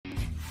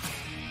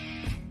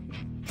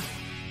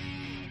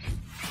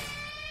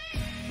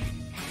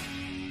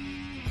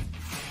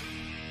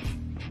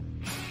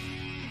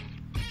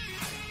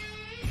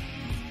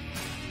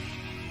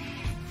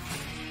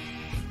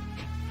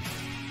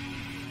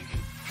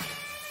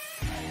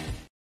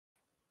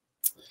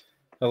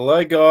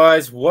Hello,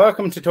 guys.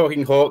 Welcome to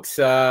Talking Hawks.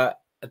 At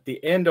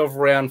the end of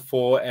round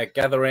 4 at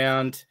Gather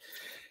Round,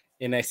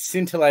 in a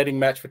scintillating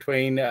match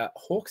between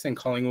Hawks and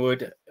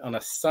Collingwood on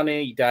a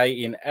sunny day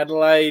in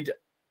Adelaide,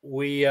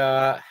 we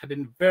had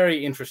a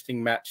very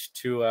interesting match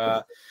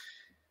to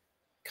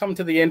come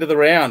to the end of the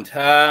round.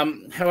 How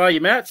are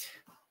you, Matt?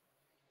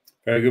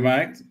 Very good,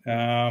 mate.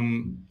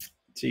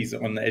 Geez,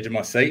 on the edge of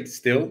my seat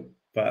still,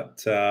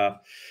 but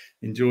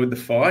enjoyed the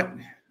fight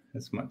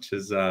as much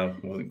as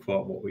wasn't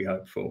quite what we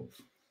hoped for.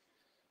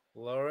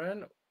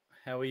 Lauren,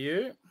 how are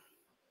you?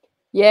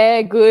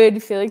 Yeah,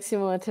 good. Feeling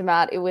similar to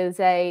Matt. It was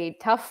a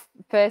tough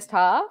first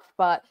half,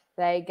 but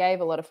they gave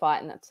a lot of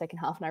fight in that second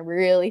half, and I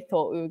really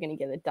thought we were going to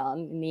get it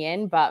done in the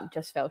end, but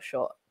just fell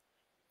short.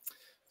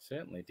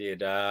 Certainly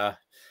did.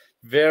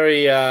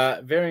 Very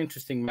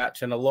interesting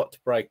match and a lot to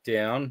break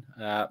down.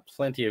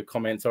 Plenty of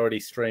comments already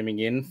streaming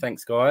in.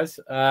 Thanks, guys.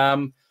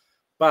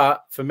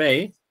 But for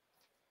me,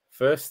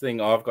 first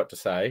thing I've got to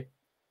say,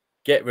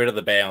 get rid of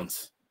the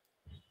bounce.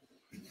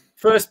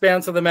 First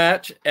bounce of the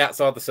match,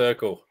 outside the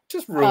circle.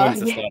 Just ruins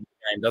the start of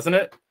the game, doesn't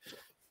it?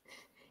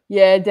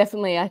 Yeah,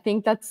 definitely. I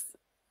think that's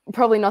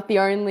probably not the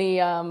only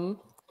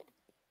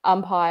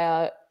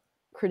umpire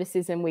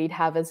criticism we'd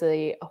have as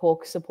a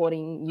Hawks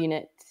supporting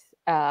unit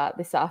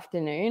this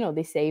afternoon or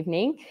this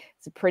evening.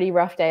 It's a pretty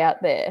rough day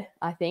out there,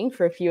 I think,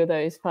 for a few of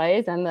those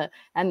players and the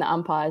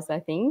umpires,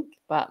 I think.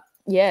 But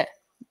yeah,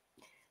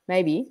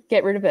 maybe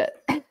get rid of it.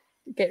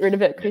 Get rid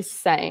of it, Chris is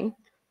saying.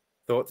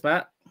 Thoughts,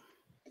 Matt?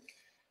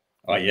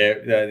 Oh yeah,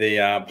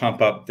 the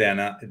pump up down,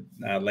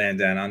 land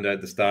down under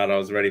at the start. I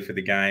was ready for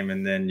the game,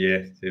 and then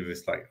yeah, it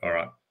was like, all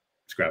right,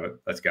 let's grab it,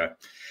 let's go.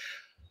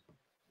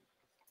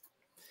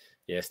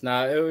 Yes,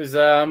 no, it was.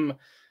 I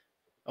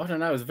don't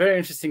know. It was a very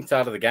interesting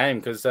start of the game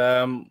because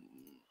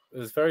it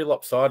was very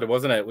lopsided,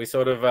 wasn't it? We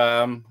sort of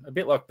a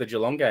bit like the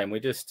Geelong game.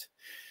 We just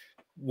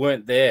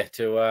weren't there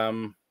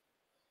to,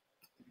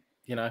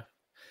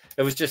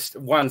 it was just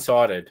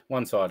one-sided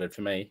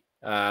for me.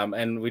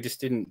 And we just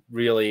didn't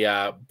really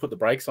put the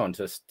brakes on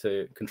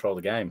to control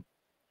the game.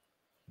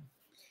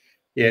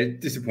 Yeah,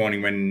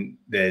 disappointing when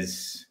they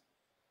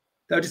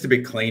were just a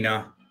bit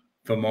cleaner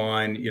for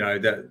mine.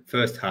 That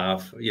first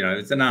half,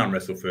 it's an arm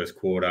wrestle first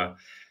quarter.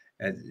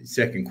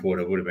 Second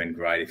quarter would have been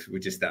great if we were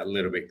just that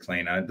little bit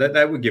cleaner.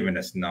 They were giving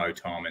us no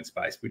time and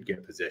space. We'd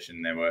get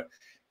possession. They were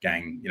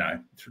going,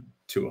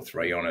 2 or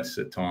 3 on us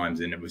at times,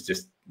 and it was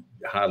just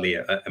hardly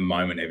a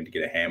moment even to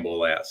get a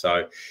handball out.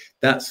 So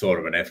that sort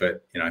of an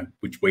effort,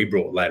 which we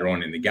brought later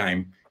on in the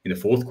game, in the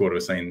fourth quarter,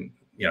 we're seeing,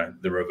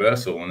 the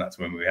reversal, and that's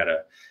when we had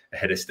a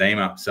head of steam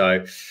up.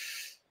 So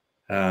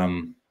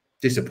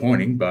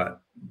disappointing,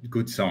 but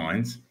good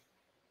signs.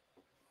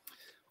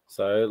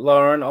 So,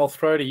 Lauren, I'll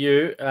throw to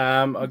you.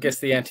 I guess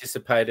the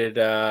anticipated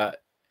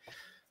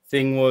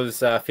thing was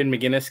Finn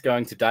McGuinness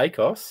going to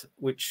Dacos,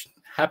 which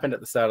happened at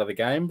the start of the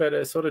game, but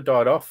it sort of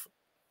died off.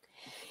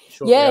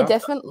 Yeah,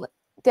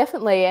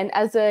 definitely. And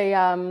as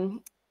a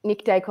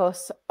Nick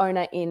Dacos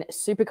owner in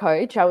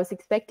Supercoach, I was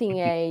expecting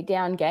a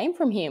down game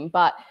from him,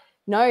 but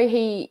no,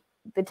 the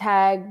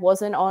tag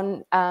wasn't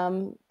on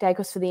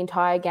Dacos for the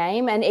entire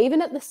game. And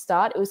even at the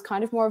start, it was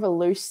kind of more of a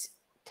loose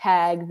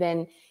tag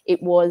than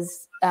it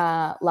was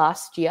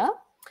last year.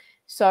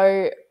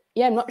 So,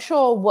 yeah, I'm not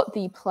sure what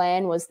the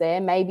plan was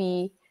there.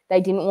 Maybe they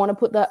didn't want to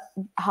put the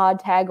hard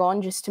tag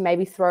on just to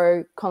maybe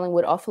throw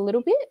Collingwood off a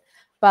little bit.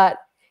 But,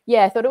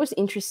 yeah, I thought it was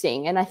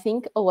interesting. And I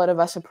think a lot of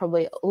us are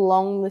probably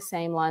along the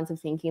same lines of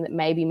thinking that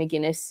maybe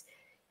McGuinness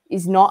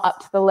is not up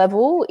to the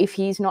level if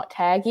he's not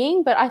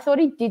tagging. But I thought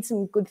he did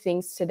some good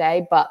things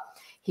today, but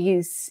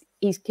his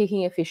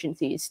kicking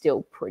efficiency is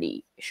still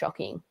pretty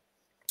shocking.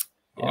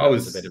 Yeah, I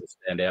was a bit of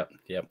a standout.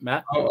 Yeah,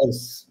 Matt? I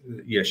was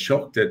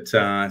shocked at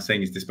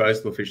seeing his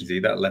disposable efficiency.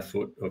 That left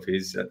foot of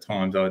his, at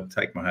times, I would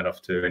take my hat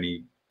off to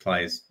any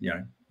players,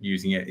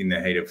 using it in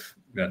the heat of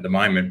the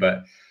moment.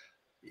 But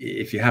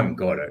if you haven't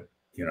got it,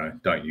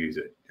 don't use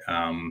it.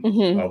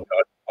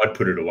 I'd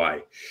put it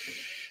away.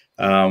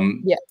 So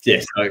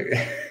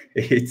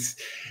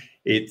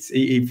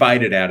he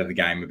faded out of the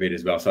game a bit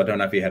as well. So I don't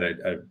know if he had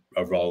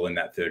a role in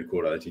that third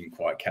quarter that he didn't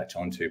quite catch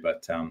on to.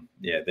 But,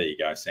 there you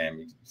go, Sam.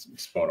 You're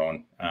spot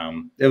on.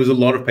 There was a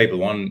lot of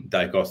people on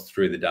Dacos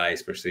through the day,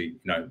 especially,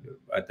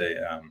 at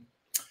the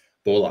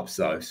ball ups,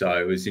 though. So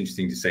it was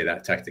interesting to see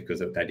that tactic because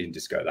they didn't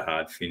just go the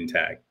hard fin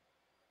tag.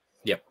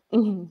 Yep.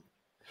 Mm-hmm.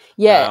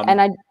 Yeah,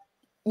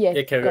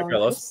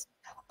 Carlos.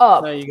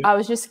 I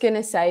was just going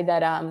to say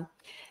that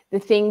the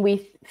thing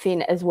with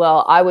Finn as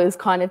well, I was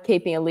kind of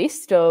keeping a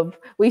list of,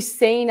 we've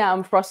seen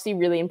Frosty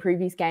really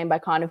improve his game by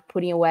kind of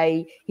putting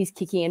away his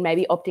kicking and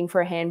maybe opting for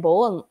a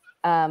handball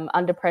and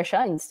under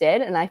pressure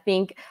instead. And I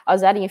think I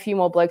was adding a few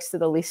more blokes to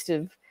the list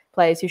of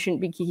players who shouldn't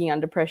be kicking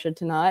under pressure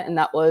tonight, and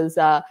that was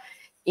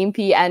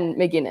Impey and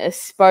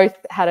McGuinness. Both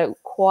had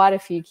quite a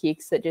few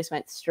kicks that just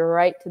went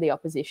straight to the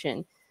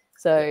opposition.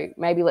 So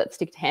maybe let's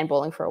stick to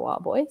handballing for a while,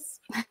 boys.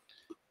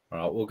 All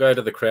right, we'll go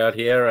to the crowd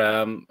here.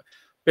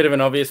 Bit of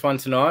an obvious one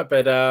tonight,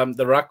 but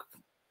the ruck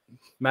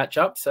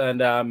matchups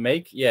and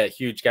Meek,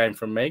 huge game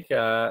from Meek.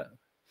 I'll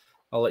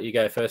let you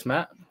go first,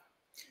 Matt.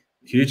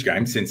 Huge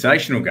game,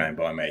 sensational game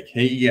by Meek.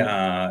 He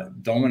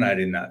dominated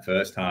in that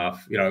first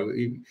half. You know,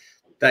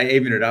 they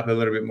evened it up a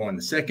little bit more in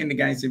the second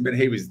against him, but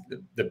he was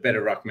the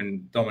better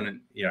ruckman,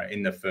 dominant, you know,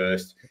 in the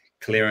first.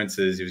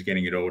 Clearances, he was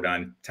getting it all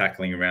done,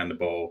 tackling around the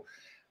ball.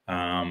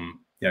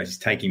 You know, he's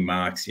taking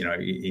marks, you know,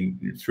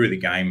 through the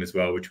game as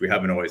well, which we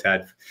haven't always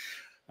had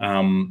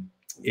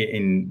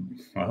in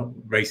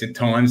recent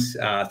times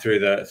through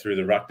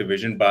the ruck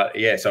division. But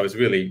yeah, so it was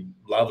really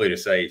lovely to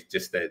see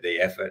just the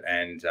effort,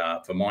 and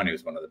for mine, he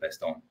was one of the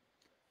best on.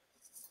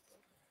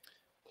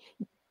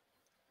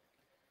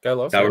 Go,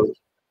 Loz. I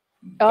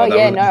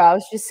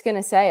was just going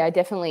to say, I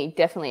definitely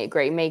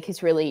agree. Meek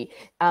has really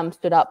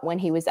stood up when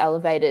he was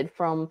elevated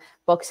from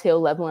Box Hill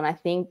level. And I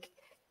think,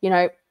 you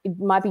know, it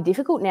might be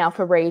difficult now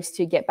for Reeves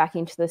to get back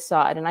into the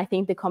side. And I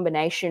think the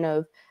combination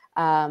of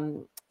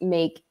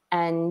Meek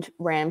and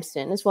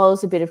Ramsden, as well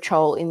as a bit of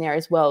Chol in there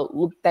as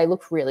well, they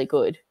look really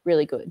good,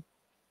 really good.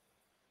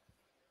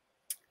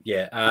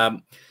 Yeah.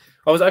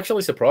 I was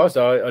actually surprised.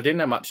 I didn't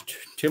have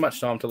too much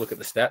time to look at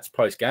the stats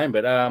post game,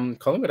 but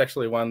Collingwood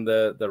actually won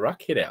the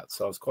ruck hit out,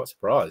 so I was quite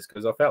surprised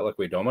because I felt like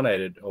we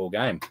dominated all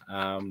game.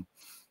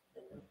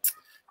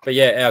 But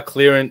yeah, our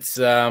clearance.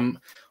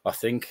 I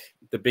think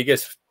the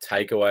biggest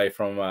takeaway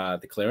from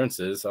the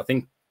clearances, I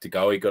think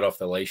DeGoey got off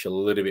the leash a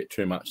little bit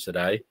too much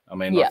today. I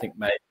mean, I think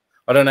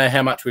I don't know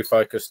how much we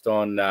focused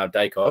on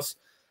Dacos.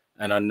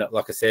 And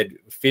like I said,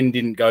 Finn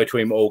didn't go to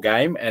him all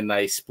game, and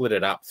they split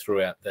it up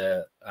throughout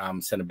the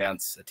centre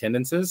bounce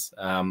attendances.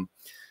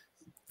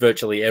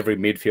 Virtually every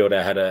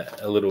midfielder had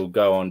a little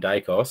go on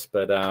Dacos.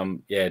 But,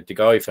 yeah,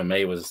 DeGoey for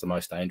me was the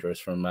most dangerous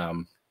from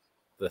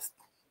the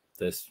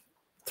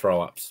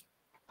throw-ups.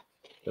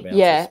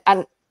 Yeah,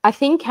 and I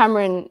think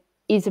Cameron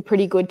is a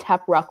pretty good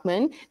tap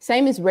ruckman,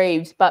 same as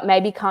Reeves, but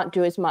maybe can't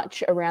do as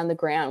much around the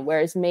ground,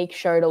 whereas Meek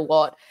showed a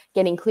lot,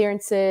 getting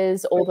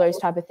clearances, all those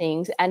type of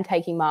things, and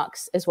taking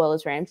marks as well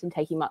as Ramsden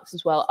taking marks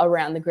as well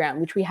around the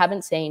ground, which we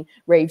haven't seen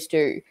Reeves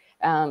do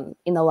in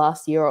the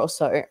last year or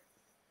so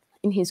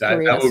in his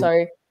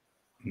career.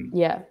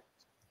 Yeah.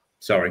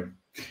 Sorry.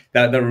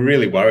 They were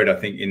really worried, I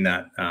think, in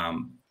that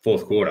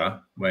fourth quarter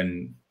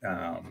when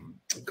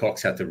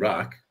Cox had to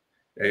ruck.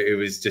 It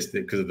was just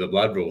because of the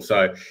blood rule.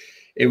 So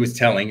it was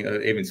telling.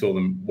 I even saw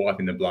them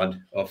wiping the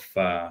blood off.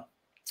 Sorry,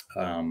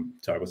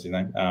 what's his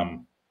name?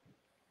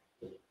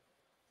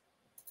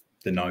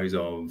 The nose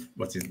of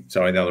the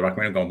other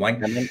ruckman. I've gone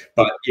blank.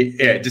 But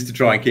yeah, just to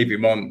try and keep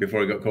him on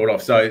before he got called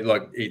off. So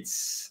like,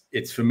 it's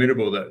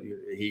formidable that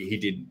he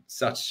did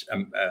such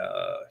a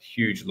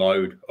huge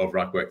load of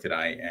ruck work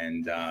today,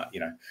 and you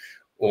know,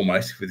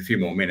 almost with a few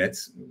more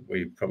minutes,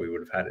 we probably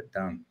would have had it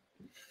done.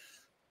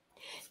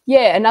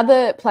 Yeah,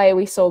 another player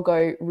we saw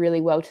go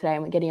really well today,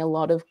 and we're getting a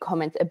lot of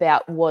comments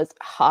about, was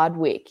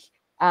Hardwick.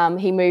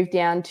 He moved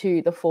down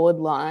to the forward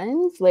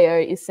lines. Leo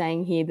is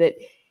saying here that,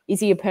 is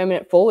he a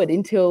permanent forward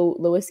until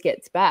Lewis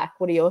gets back?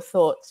 What are your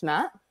thoughts,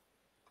 Matt?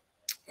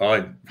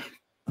 I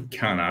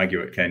can't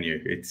argue it, can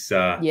you? It's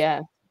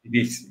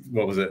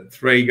what was it?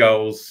 3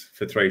 goals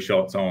for 3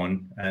 shots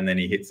on, and then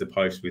he hits the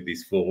post with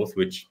his 4th,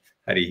 which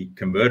had he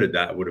converted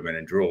that, it would have been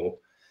a draw.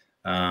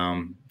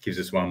 Gives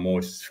us one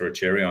more just for a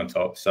cherry on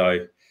top.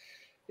 So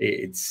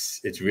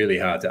it's really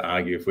hard to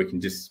argue if we can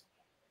just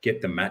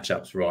get the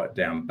matchups right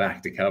down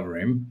back to cover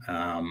him.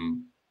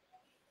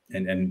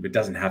 And it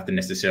doesn't have to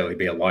necessarily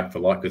be a like for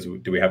like, because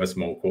do we have a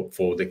small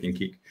forward that can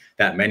kick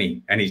that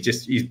many? And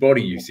his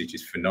body usage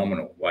is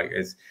phenomenal. Like,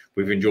 as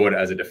we've enjoyed it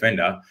as a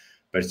defender,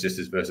 but it's just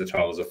as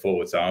versatile as a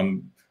forward. So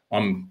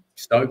I'm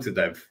stoked that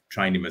they've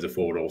trained him as a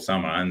forward all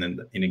summer. And then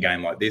in a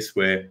game like this,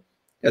 where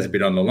there's a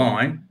bit on the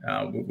line,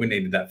 we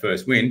needed that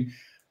first win,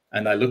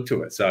 and they looked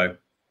to it. So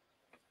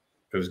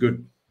it was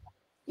good.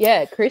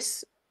 Yeah,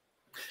 Chris.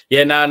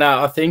 Yeah,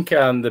 no. I think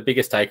the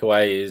biggest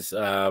takeaway is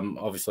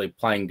obviously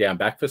playing down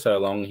back for so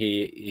long.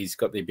 He's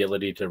got the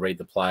ability to read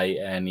the play,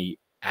 and he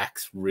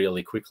acts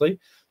really quickly.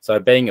 So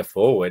being a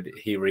forward,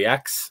 he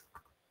reacts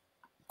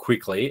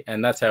quickly,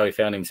 and that's how he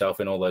found himself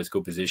in all those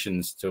good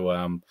positions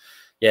to,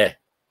 get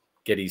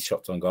his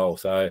shots on goal.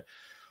 So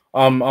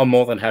I'm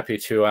more than happy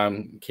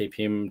to keep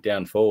him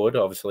down forward.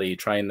 Obviously, he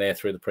trained there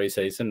through the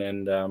preseason,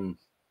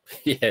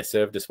 and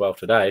served us well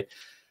today.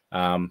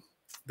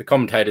 The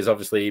commentators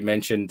obviously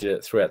mentioned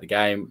throughout the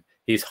game,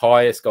 his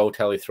highest goal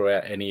tally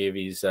throughout any of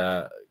his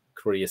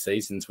career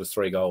seasons was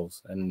 3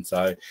 goals. And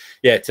so,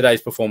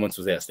 today's performance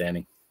was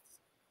outstanding.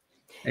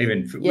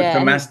 Even for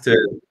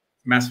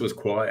Mass was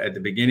quiet at the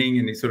beginning,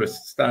 and he sort of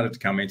started to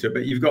come into it.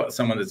 But you've got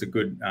someone that's a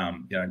good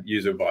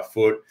user by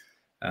foot.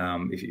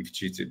 If you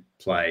choose to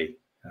play,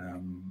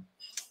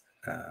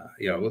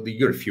 you've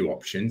got a few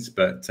options,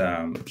 but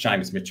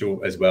Seamus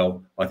Mitchell as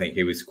well, I think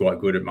he was quite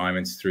good at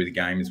moments through the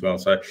game as well.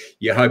 So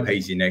you hope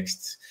he's your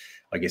next,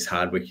 I guess,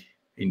 Hardwick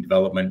in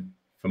development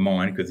for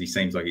mine, because he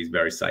seems like he's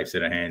very safe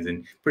set of hands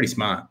and pretty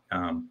smart,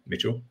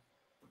 Mitchell.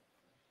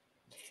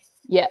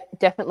 Yeah,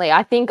 definitely.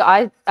 I think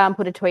I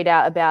put a tweet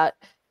out about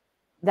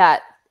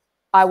that.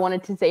 I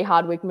wanted to see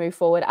Hardwick move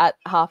forward at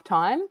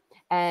halftime,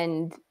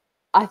 and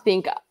I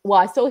think,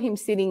 I saw him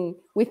sitting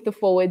with the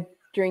forward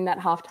during that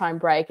halftime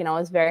break, and I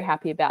was very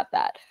happy about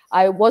that.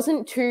 I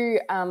wasn't too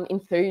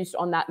enthused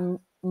on that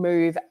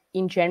move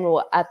in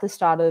general at the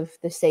start of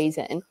the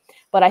season,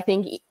 but I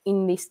think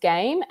in this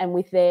game and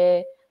with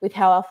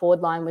how our forward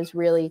line was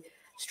really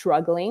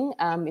struggling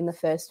in the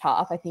first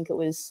half, I think it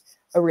was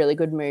a really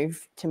good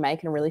move to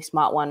make and a really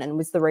smart one, and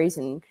was the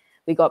reason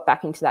we got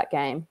back into that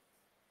game.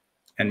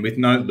 And with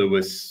no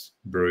Lewis,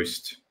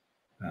 Bruce,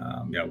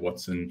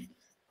 Watson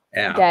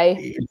out.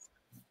 Day.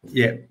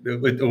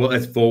 Well,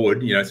 as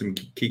forward, some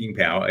kicking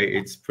power.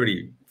 It's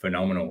pretty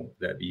phenomenal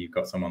that you've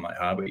got someone like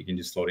Harbour you can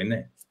just slot in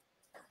there.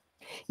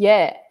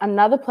 Yeah,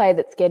 another player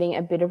that's getting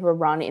a bit of a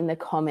run in the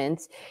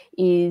comments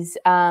is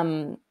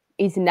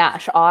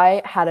Nash.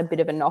 I had a bit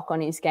of a knock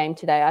on his game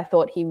today. I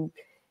thought he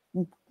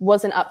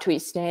wasn't up to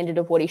his standard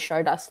of what he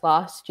showed us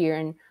last year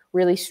and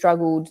really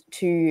struggled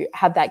to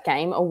have that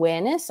game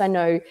awareness. I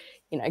know,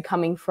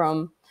 coming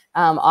from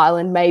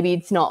Ireland, maybe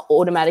it's not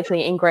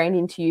automatically ingrained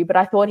into you, but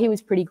I thought he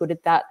was pretty good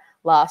at that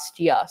last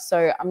year.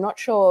 So I'm not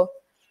sure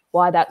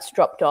why that's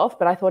dropped off,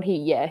 but I thought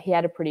he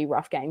had a pretty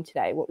rough game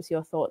today. What was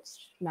your thoughts,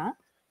 Matt?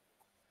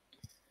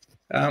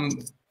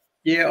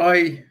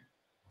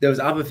 There was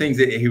other things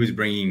that he was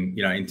bringing,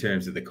 in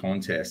terms of the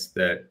contest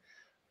that,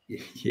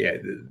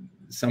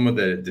 some of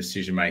the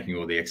decision making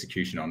or the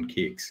execution on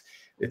kicks,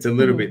 it's a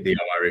little bit the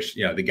Irish,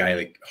 the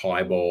Gaelic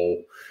high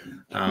ball.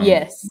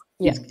 Yes.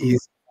 Yeah.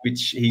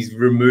 He's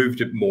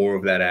removed more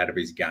of that out of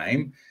his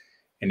game,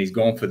 and he's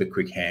gone for the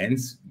quick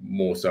hands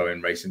more so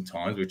in recent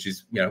times, which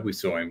is, we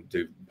saw him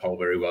do poll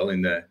very well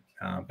in the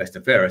best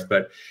and fairest,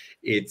 but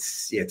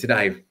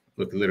today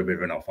looked a little bit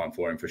of an off one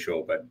for him for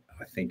sure. But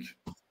I think,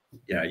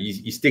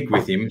 you stick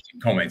with him.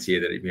 Comments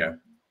here that,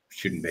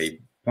 shouldn't be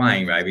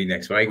playing maybe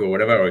next week or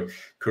whatever, or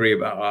career.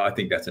 But I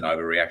think that's an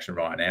overreaction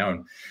right now.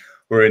 And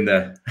we're in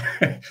the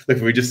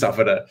look. We just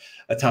suffered a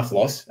tough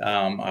loss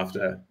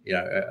after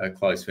a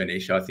close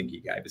finish. I think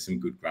he gave us some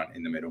good grunt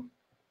in the middle.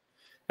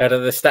 Out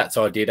of the stats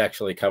I did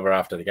actually cover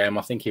after the game,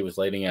 I think he was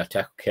leading our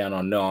tackle count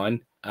on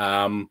 9.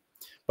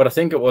 But I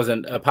think it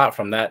wasn't. Apart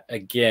from that,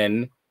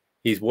 again,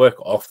 his work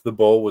off the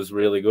ball was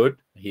really good.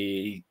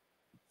 He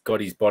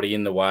got his body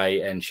in the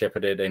way and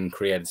shepherded and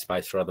created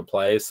space for other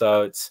players.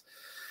 So it's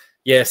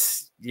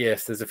yes,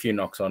 there's a few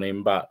knocks on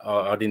him, but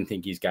I didn't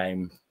think his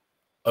game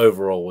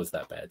overall was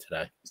that bad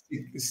today.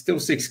 Still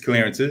 6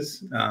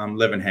 clearances,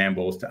 11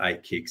 handballs to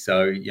 8 kicks.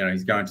 So,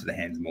 he's going to the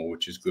hands more,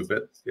 which is good.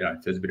 But,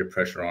 if there's a bit of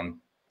pressure on,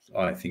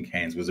 I think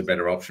hands was a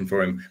better option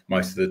for him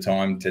most of the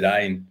time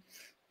today.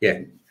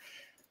 And,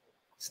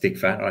 stick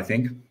fat, I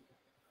think.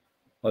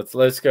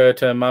 Let's go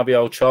to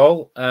Mabiol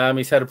Chol.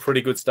 He's had a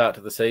pretty good start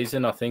to the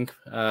season, I think.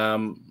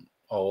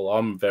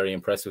 I'm very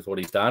impressed with what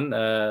he's done.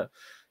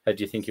 How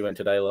do you think he went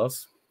today,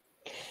 Loz?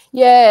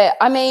 Yeah,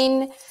 I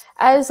mean,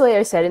 as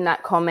Leo said in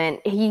that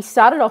comment, he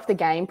started off the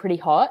game pretty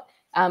hot,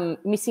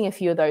 missing a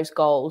few of those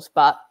goals,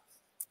 but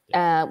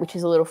which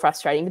is a little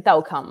frustrating, but that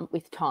will come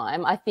with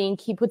time. I think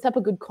he puts up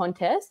a good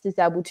contest, is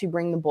able to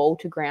bring the ball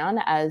to ground,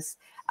 as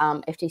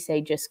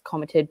FTC just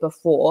commented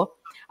before.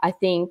 I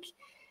think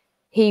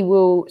he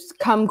will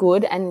come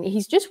good, and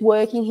he's just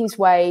working his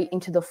way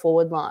into the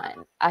forward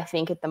line, I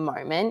think, at the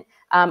moment.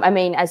 I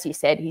mean, as you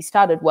said, he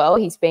started well.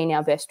 He's been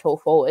our best tall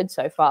forward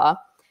so far.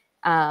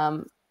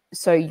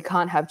 So you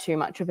can't have too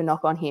much of a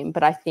knock on him.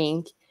 But I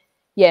think,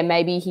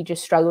 maybe he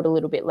just struggled a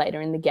little bit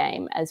later in the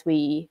game as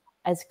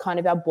kind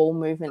of our ball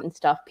movement and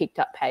stuff picked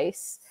up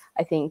pace.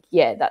 I think,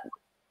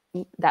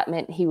 that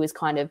meant he was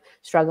kind of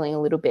struggling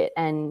a little bit.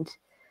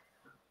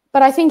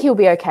 But I think he'll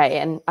be okay.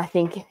 And I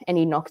think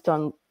any knocks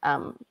on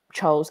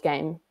Chol's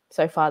game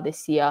so far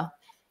this year,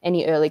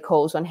 any early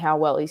calls on how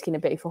well he's going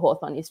to be for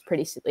Hawthorn is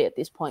pretty silly at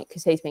this point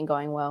because he's been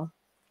going well.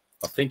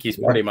 I think he's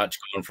pretty much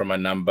gone from a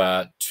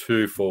number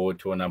 2 forward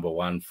to a number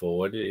 1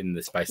 forward in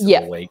the space of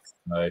a week.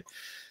 So,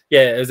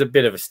 it was a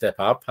bit of a step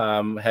up.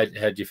 How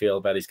do you feel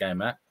about his game,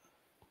 Matt?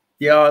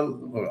 Yeah,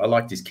 I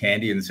liked his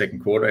candy in the second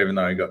quarter, even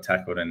though he got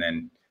tackled and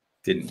then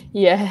didn't.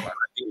 Yeah.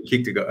 He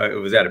kicked it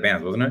was out of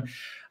bounds, wasn't it?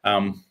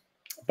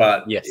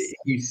 But yes,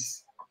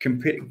 his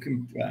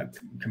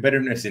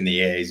competitiveness in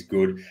the air is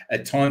good.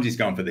 At times he's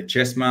going for the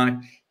chest mark.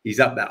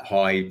 He's up that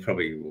high. He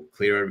probably will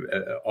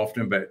clear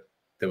often, but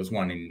there was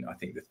one in, I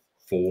think, the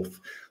 4th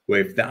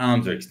where if the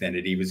arms are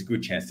extended, he was a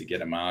good chance to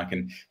get a mark.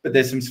 But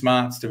there's some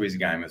smarts to his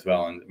game as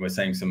well, and we're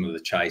seeing some of the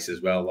chase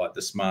as well, like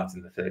the smarts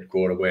in the third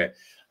quarter where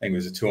I think it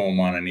was a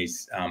 2-on-1 and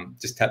he's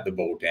just tapped the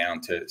ball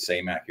down to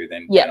C-Mac, who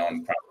then went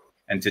on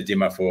and to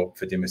Dimmer for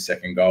Dimmer's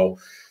second goal.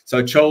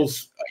 So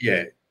Chol's,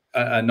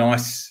 a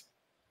nice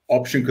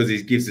option because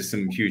he gives us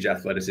some huge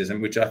athleticism,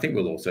 which I think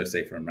we'll also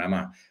see from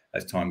Rama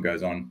as time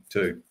goes on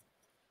too.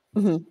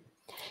 Mm-hmm.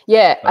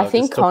 Yeah, I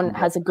think Con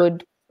has a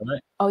good...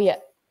 Oh, yeah.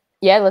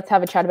 Yeah, let's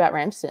have a chat about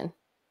Ramsden.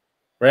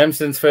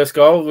 Ramsden's first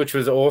goal, which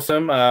was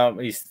awesome.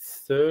 His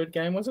 3rd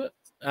game, was it?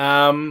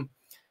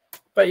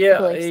 But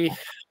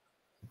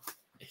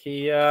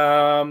he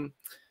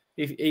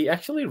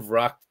actually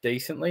rucked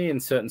decently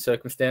in certain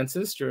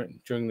circumstances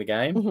during the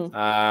game.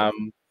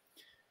 Mm-hmm.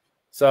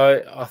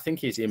 So I think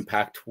his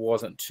impact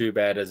wasn't too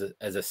bad as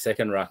a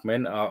second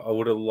ruckman. I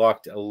would have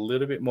liked a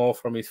little bit more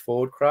from his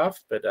forward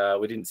craft, but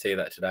we didn't see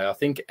that today. I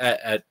think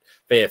at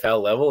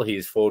VFL level,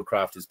 his forward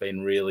craft has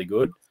been really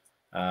good,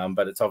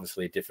 but it's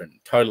obviously a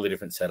totally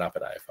different setup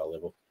at AFL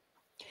level.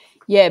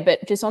 Yeah,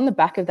 but just on the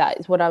back of that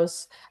is what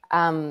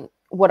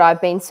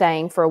I've been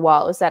saying for a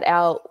while is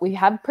that we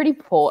have pretty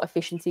poor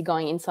efficiency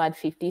going inside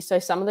 50. So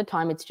some of the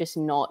time it's just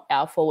not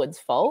our forwards'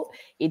 fault.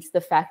 It's the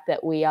fact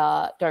that we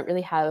don't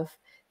really have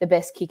the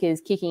best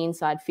kickers kicking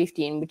inside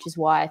 50, and which is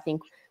why I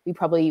think we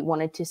probably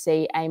wanted to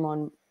see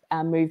Amon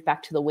move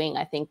back to the wing.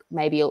 I think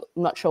maybe, I'm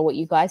not sure what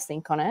you guys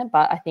think on it,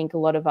 but I think a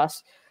lot of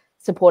us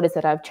supporters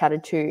that I've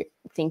chatted to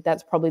think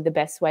that's probably the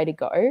best way to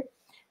go.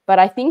 But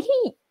I think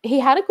he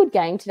had a good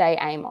game today,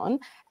 Amon,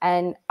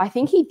 and I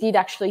think he did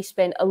actually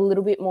spend a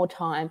little bit more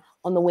time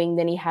on the wing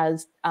than he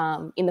has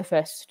in the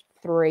first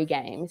 3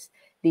 games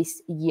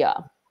this year.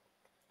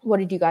 What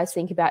did you guys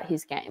think about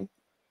his game?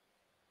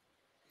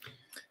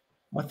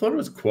 I thought it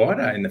was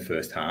quieter in the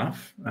first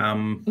half.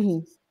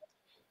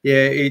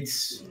 Yeah,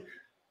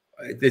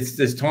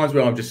 there's times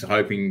where I'm just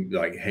hoping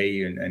like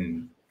he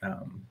and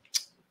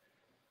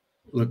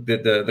look,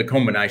 the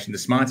combination, the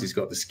smarts he's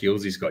got, the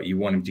skills he's got, you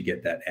want him to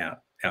get that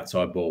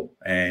outside ball.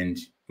 And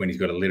when he's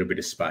got a little bit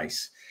of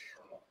space,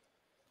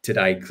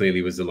 today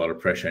clearly was a lot of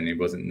pressure and he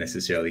wasn't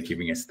necessarily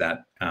giving us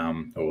that,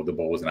 or the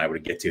ball wasn't able to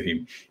get to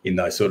him in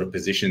those sort of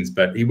positions.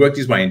 But he worked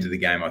his way into the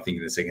game, I think,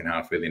 in the second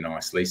half really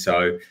nicely.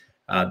 So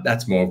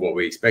that's more of what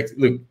we expect.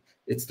 Look,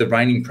 it's the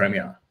reigning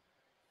premier.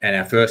 And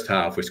our first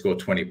half, we scored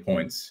 20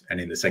 points.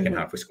 And in the second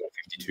half, we scored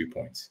 52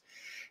 points.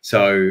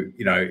 So,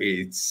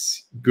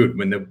 it's good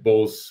when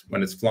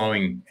when it's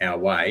flowing our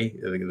way,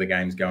 the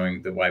game's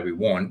going the way we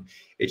want,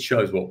 it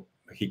shows what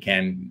he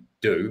can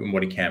do and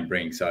what he can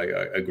bring. So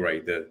I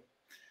agree. The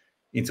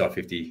inside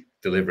 50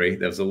 delivery,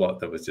 there was a lot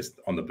that was just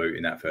on the boot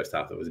in that first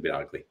half that was a bit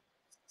ugly.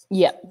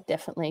 Yeah,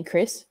 definitely.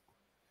 Chris?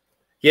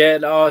 Yeah,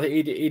 no,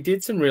 he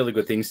did some really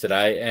good things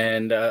today,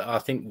 and I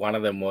think one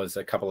of them was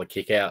a couple of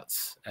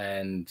kickouts,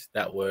 and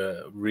that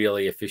were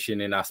really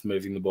efficient in us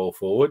moving the ball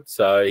forward.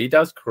 So he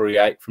does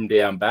create from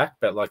down back,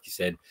 but like you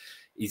said,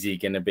 is he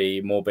going to be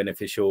more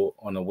beneficial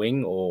on a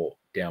wing or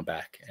down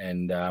back?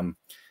 And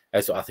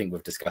as I think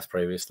we've discussed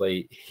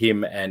previously,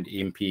 him and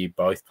Impey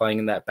both playing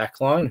in that back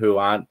line who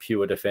aren't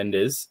pure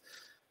defenders.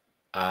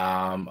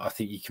 I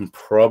think you can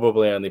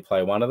probably only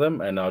play one of them,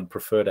 and I'd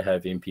prefer to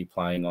have Impey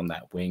playing on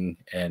that wing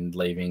and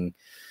leaving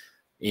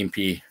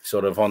Impey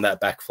sort of on that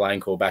back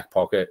flank or back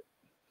pocket.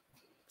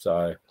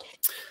 So,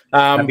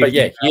 but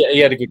yeah, he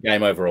had a good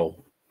game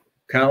overall.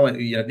 Carl,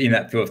 in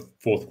that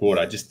fourth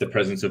quarter, just the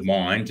presence of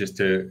mind, just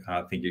to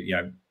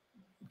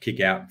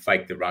kick out,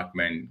 fake the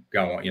ruckman,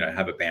 go on,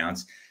 have a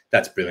bounce.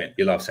 That's brilliant.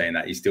 You love seeing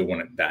that. You still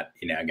want that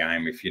in our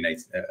game if you need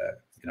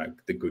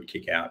the good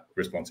kick out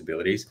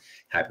responsibilities.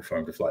 Happy for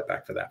him to float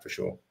back for that for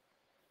sure.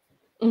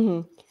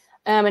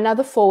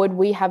 Another forward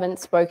we haven't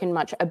spoken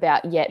much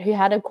about yet, who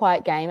had a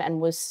quiet game and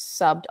was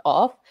subbed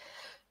off.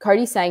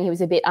 Cody's saying he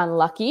was a bit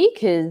unlucky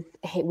because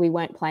we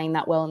weren't playing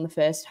that well in the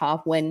first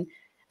half when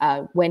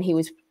he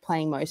was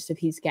playing most of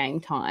his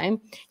game time.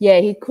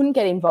 Yeah, he couldn't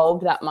get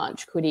involved that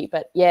much, could he?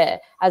 But yeah,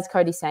 as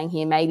Cody's saying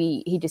here,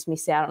 maybe he just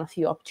missed out on a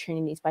few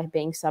opportunities by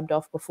being subbed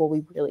off before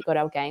we really got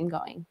our game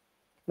going.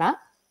 Matt?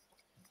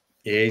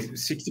 Yeah,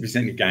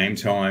 60% of game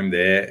time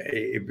there.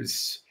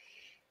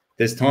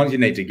 There's times you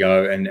need to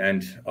go,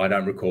 and I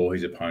don't recall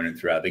his opponent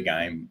throughout the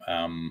game.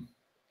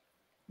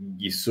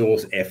 You saw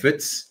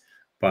efforts,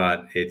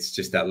 but it's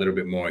just that little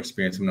bit more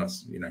experience. I'm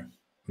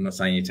not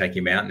saying you take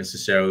him out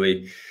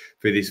necessarily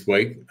for this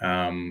week.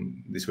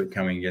 This week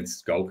coming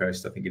against Gold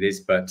Coast, I think it is.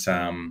 But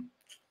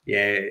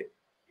yeah,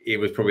 it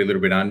was probably a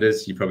little bit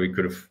unders. You probably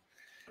could have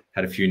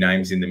had a few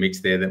names in the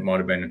mix there that might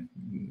have been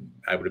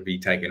able to be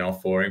taken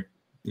off for him.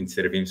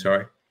 Instead of him,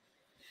 sorry.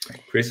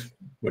 Chris,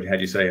 how do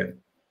you say it?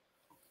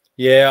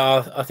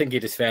 Yeah, I think he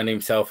just found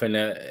himself in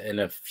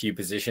a few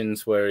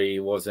positions where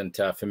he wasn't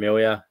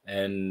familiar,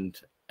 and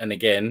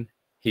again,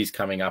 he's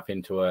coming up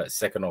into a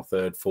second or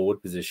third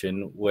forward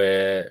position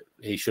where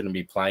he shouldn't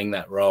be playing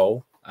that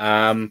role.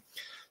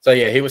 So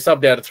yeah, he was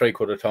subbed out at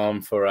 3/4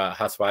 time for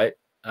Huswaite.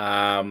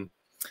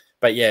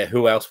 But yeah,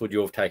 who else would you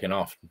have taken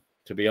off?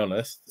 To be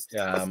honest.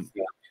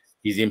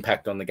 His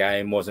impact on the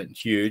game wasn't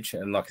huge,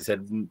 and like I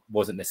said,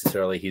 wasn't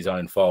necessarily his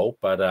own fault.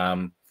 But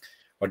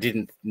I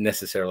didn't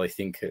necessarily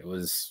think it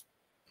was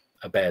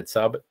a bad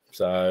sub.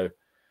 So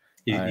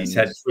he's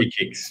had 3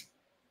 kicks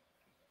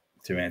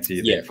to answer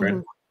you there,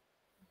 friend.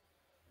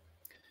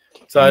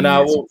 So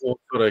no, we'll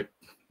sort of,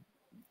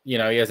 he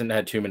hasn't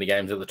had too many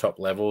games at the top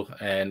level,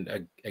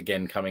 and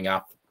again coming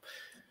up,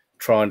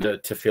 trying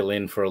to fill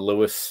in for a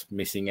Lewis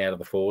missing out of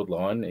the forward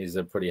line is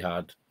a pretty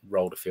hard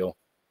role to fill.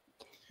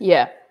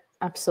 Yeah.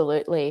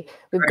 Absolutely.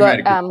 We've got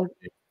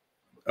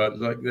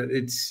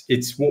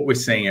it's what we're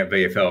seeing at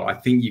VFL. I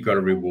think you've got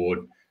to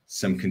reward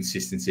some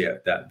consistency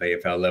at that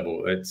VFL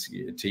level. It's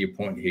to your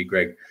point here,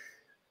 Greg,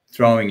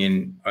 throwing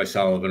in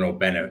O'Sullivan or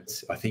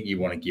Bennett, I think you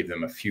want to give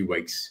them a few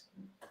weeks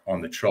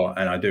on the trot.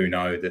 And I do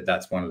know that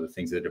that's one of the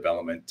things the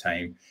development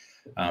team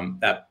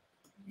That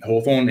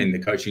Hawthorn in the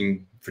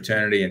coaching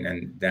fraternity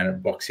and down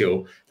at Box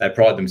Hill, they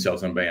pride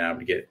themselves on being able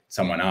to get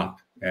someone up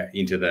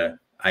into the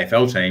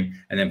AFL team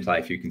and then play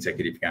a few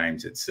consecutive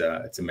games. It's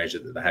a measure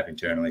that they have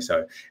internally.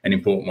 So an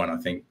important one, I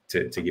think,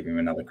 to give him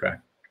another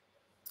crack.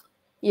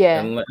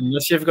 Yeah.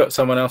 Unless you've got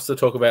someone else to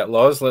talk about,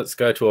 Loz, let's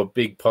go to a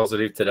big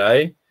positive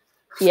today.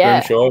 Yeah.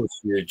 Scrimshaw was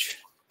huge.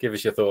 Give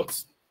us your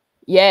thoughts.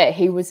 Yeah,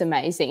 he was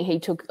amazing. He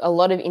took a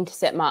lot of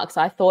intercept marks.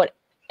 I thought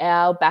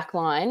our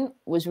backline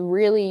was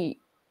really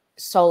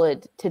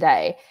solid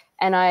today.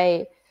 And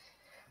I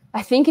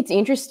think it's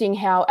interesting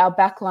how our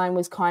backline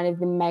was kind of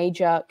the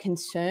major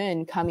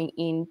concern coming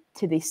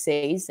into this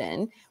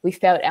season. We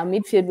felt our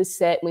midfield was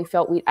set. We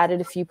felt we added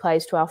a few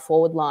players to our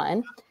forward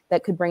line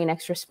that could bring an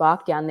extra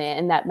spark down there,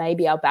 and that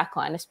maybe our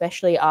backline,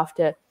 especially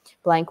after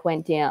Blank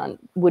went down,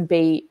 would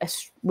be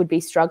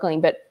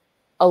struggling. But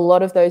a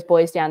lot of those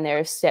boys down there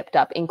have stepped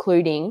up,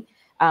 including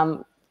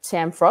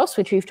Sam Frost,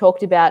 which we've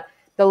talked about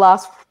the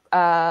last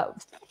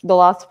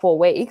 4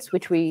 weeks,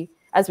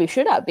 as we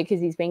should have,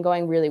 because he's been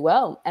going really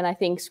well. And I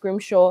think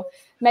Scrimshaw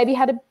maybe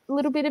had a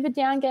little bit of a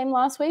down game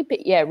last week,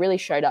 but yeah, really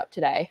showed up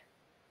today.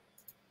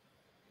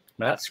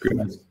 Matt?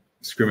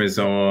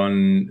 Scrimmers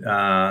on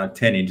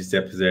 10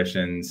 intercept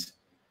possessions,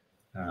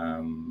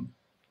 10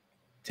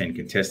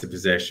 contested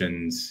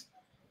possessions,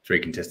 3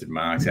 contested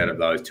marks out of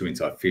those, 2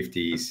 inside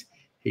 50s.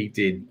 He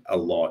did a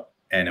lot.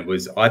 And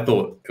I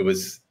thought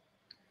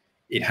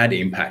it had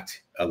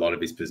impact a lot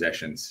of his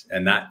possessions.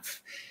 And that,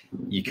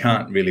 you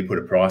can't really put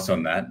a price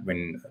on that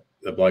when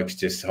the bloke's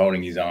just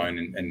holding his own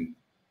and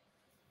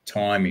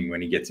timing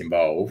when he gets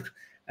involved,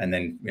 and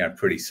then,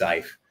 pretty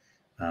safe.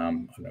 I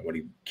don't know what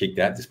he kicked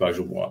at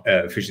disposal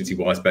efficiency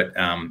wise, but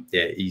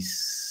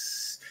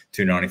he's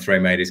 293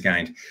 metres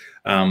gained,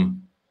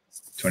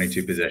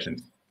 22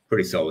 possessions,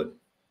 pretty solid.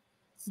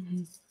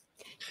 Mm-hmm.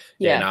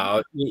 Yeah,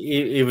 no,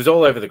 he was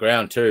all over the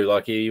ground too.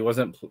 Like he was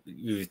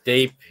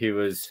deep, he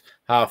was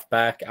half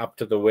back, up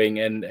to the wing,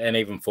 and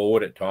even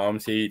forward at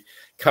times. He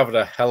covered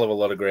a hell of a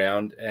lot of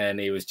ground, and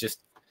he was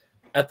just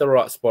at the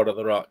right spot at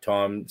the right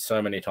time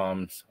so many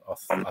times,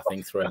 I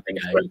think, throughout the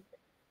game.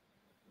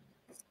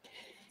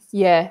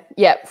 Yeah.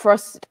 For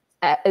us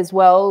as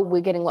well, we're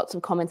getting lots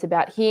of comments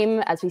about him.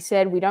 As we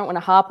said, we don't want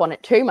to harp on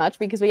it too much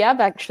because we have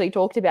actually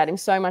talked about him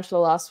so much the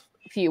last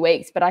few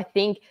weeks. But I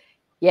think,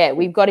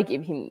 we've got to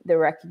give him the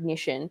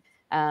recognition.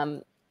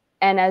 And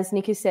as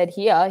Nick has said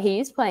here,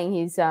 he is playing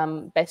his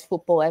best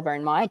football ever,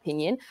 in my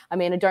opinion. I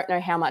mean, I don't know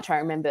how much I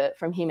remember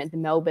from him in the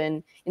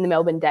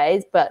Melbourne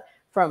days, but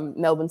from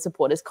Melbourne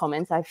supporters'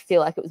 comments, I feel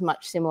like it was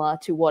much similar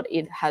to what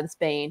it has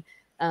been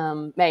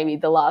maybe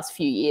the last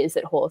few years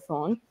at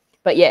Hawthorn.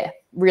 But yeah,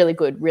 really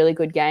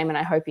good game, and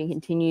I hope he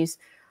continues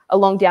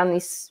along down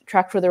this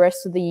track for the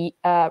rest of the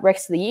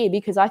year,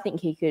 because I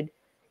think he could,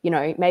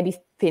 maybe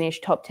finish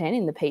top 10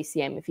 in the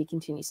PCM if he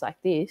continues like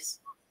this.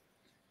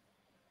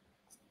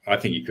 I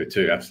think he could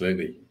too,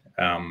 absolutely.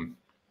 I'll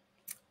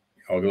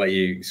let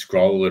you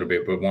scroll a little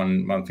bit, but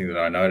one thing that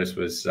I noticed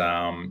was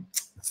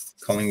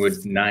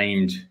Collingwood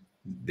named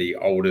the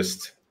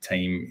oldest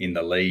team in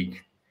the league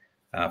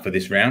for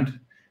this round,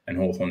 and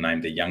Hawthorn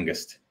named the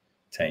youngest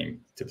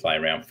team to play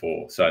round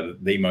 4. So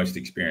the most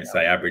experienced,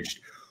 they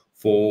averaged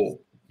 4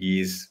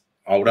 years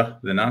older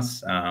than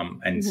us,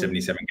 and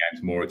 77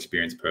 games more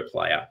experience per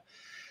player.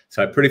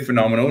 So pretty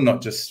phenomenal,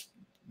 not just,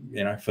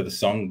 for the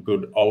song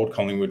Good Old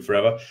Collingwood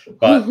Forever,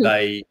 but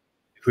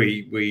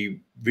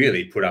we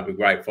really put up a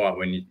great fight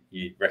when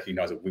you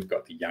recognise that we've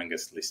got the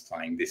youngest list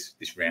playing this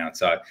round.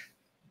 So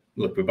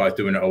look, we're both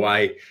doing it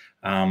away,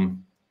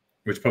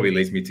 which probably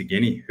leads me to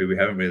Guinea, who we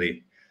haven't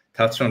really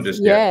touched on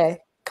just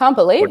yet. Can't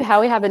believe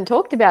how we haven't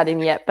talked about him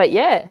yet, but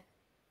yeah.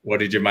 What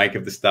did you make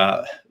of the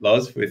start,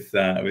 Loz, with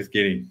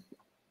Guinea?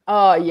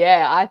 Oh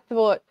yeah,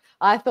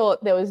 I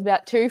thought there was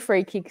about 2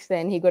 free kicks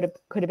then he could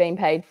have been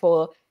paid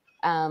for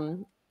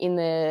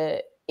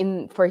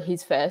for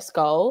his first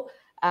goal,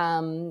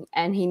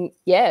 and he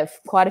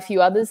quite a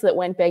few others that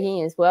went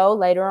begging as well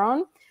later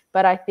on.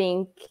 But I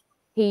think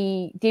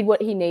he did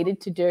what he needed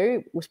to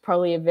do. It was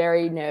probably a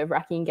very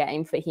nerve-wracking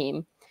game for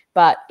him.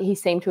 But he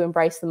seemed to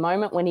embrace the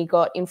moment when he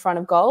got in front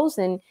of goals.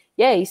 And,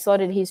 he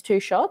slotted his 2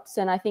 shots.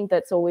 And I think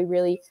that's all we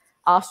really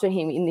asked of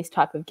him in this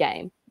type of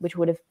game, which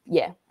would have,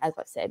 as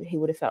I said, he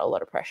would have felt a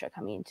lot of pressure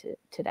coming into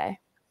today.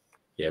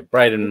 Yeah,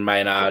 Braden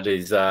Maynard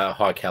is a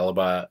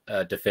high-caliber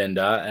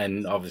defender.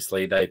 And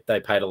obviously they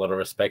paid a lot of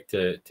respect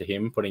to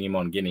him, putting him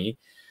on Guinea.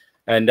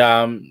 And,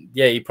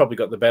 he probably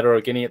got the better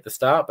of Guinea at the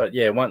start. But,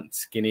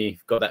 once Guinea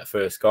got that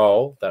first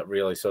goal, that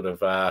really sort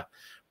of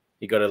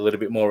he got a little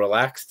bit more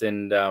relaxed.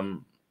 And,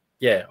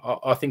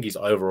 I think his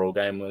overall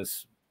game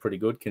was pretty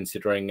good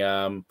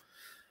considering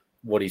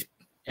what his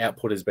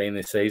output has been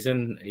this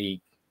season.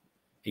 He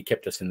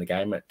kept us in the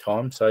game at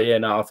times. So,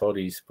 I thought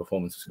his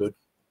performance was good.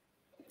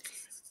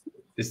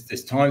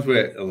 There's times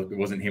where it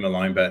wasn't him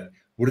alone, but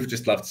would have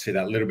just loved to see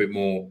that little bit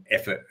more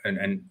effort.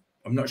 And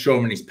I'm not sure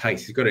on his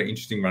pace. He's got an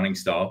interesting running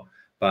style.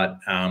 But,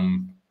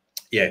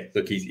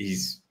 look,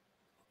 he's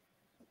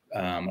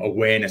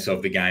awareness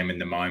of the game in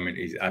the moment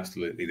is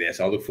absolutely there.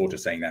 So I look forward to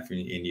seeing that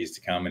in years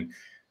to come. And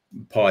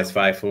Pies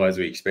faithful, as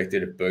we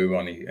expected, a boo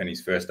on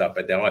his first up.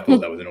 But I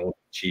thought that was an awesome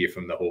cheer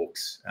from the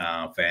Hawks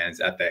fans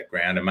at that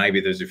ground. And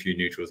maybe there's a few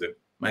neutrals that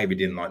maybe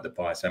didn't like the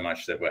Pies so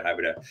much that we're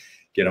happy to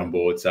get on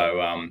board. So,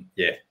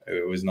 yeah,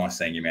 it was nice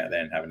seeing him out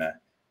there and having an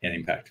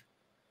impact.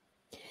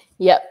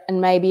 Yep, and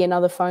maybe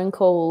another phone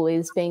call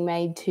is being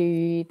made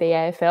to the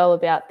AFL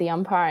about the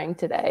umpiring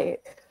today.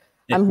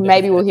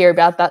 Maybe we'll hear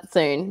about that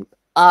soon.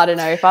 I don't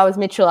know. If I was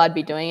Mitchell, I'd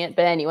be doing it.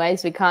 But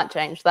anyways, we can't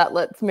change that.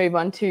 Let's move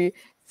on to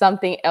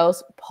something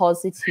else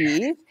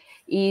positive,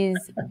 is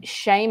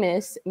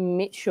Seamus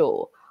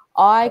Mitchell.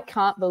 I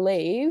can't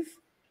believe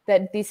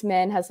that this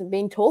man hasn't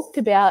been talked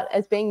about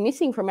as being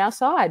missing from our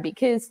side,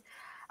 because,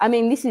 I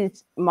mean, this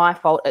is my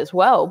fault as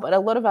well, but a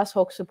lot of us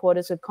Hawks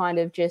supporters have kind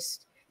of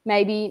just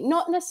maybe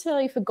not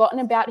necessarily forgotten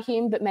about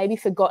him, but maybe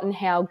forgotten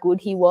how good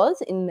he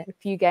was in the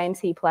few games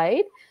he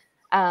played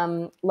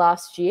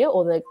last year,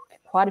 or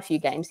quite a few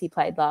games he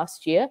played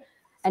last year,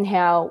 and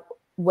how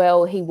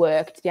well he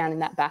worked down in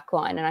that back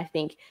line. And I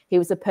think he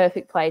was the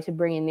perfect player to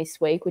bring in this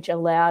week, which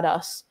allowed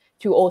us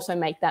to also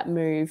make that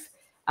move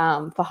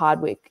for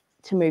Hardwick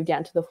to move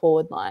down to the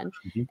forward line.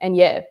 Mm-hmm. And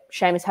yeah,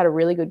 Seamus had a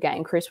really good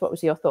game. Chris, what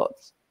was your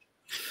thoughts?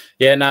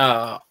 Yeah,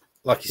 no,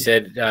 like you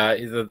said,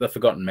 the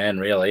forgotten man,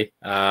 really.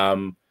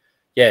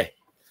 Yeah,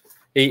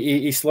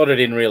 he slotted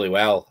in really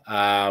well.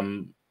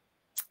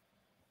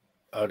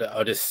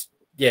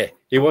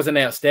 He wasn't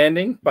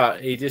outstanding,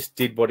 but he just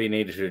did what he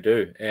needed to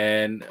do.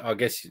 And I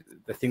guess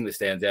the thing that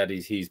stands out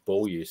is his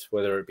ball use,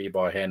 whether it be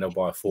by hand or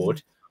by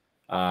foot.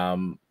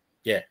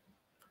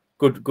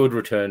 Good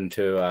return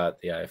to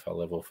the AFL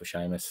level for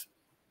Seamus.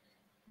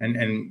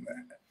 And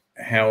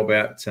how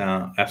about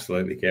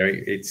absolutely,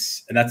 Gary?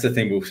 And that's the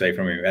thing we'll see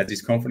from him as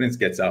his confidence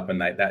gets up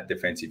and that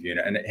defensive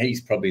unit. And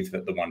he's probably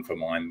the one for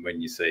mine when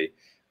you see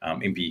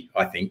Impey.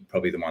 I think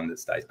probably the one that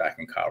stays back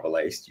and Carl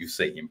released. You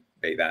see him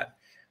be that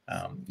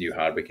new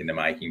Hardwick in the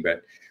making.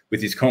 But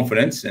with his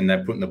confidence and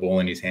they're putting the ball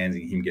in his hands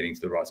and him getting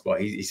to the right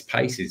spot, his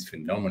pace is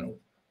phenomenal.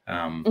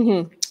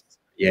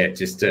 Yeah,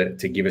 just to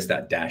give us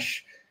that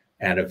dash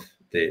out of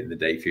the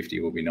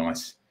D50 will be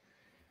nice.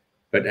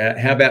 But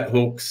how about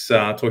Hawks?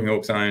 Talking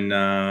Hawks' own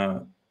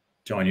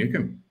Jai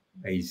Newcomb.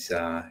 He's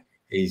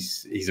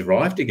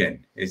arrived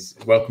again.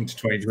 Welcome to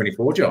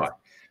 2024, Jai.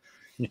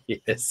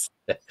 Yes.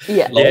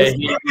 Yeah.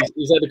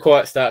 He's had a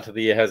quiet start to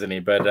the year, hasn't he?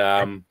 But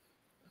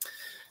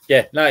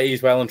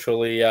he's well and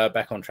truly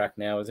back on track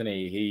now, isn't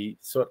he?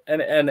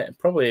 And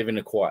probably even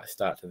a quiet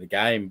start to the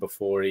game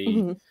before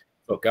he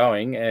got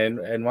going.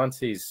 And once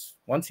he's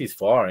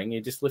firing,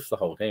 he just lifts the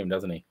whole team,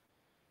 doesn't he?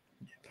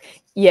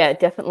 Yeah,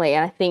 definitely.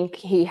 And I think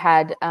he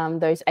had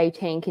those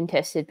 18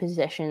 contested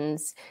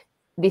possessions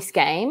this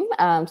game.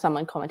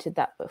 Someone commented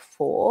that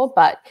before.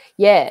 But,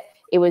 yeah,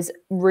 it was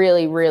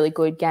really, really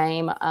good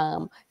game.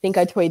 I think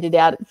I tweeted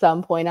out at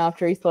some point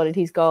after he slotted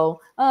his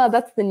goal,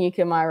 that's the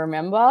Newcomb I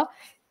remember.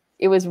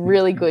 It was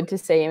really good to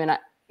see him and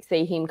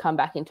see him come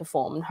back into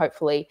form. And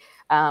hopefully,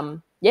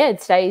 he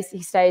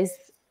stays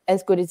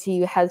as good as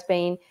he has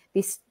been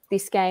this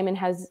game and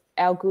has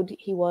how good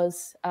he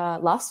was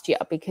last year,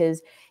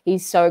 because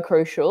he's so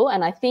crucial.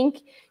 And I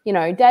think,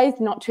 Dave's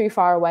not too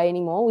far away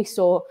anymore. We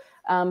saw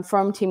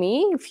from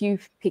Timmy a few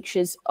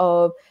pictures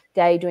of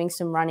Dave doing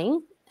some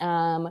running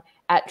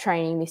at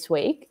training this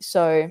week.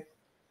 So,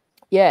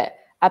 yeah,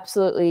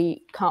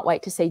 absolutely can't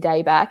wait to see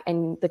Dave back,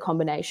 and the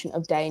combination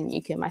of Dave and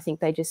Newcomb. I think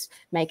they just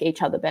make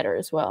each other better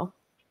as well.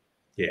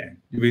 Yeah,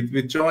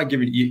 with Jai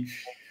giving you.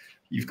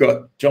 You've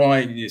got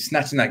Jai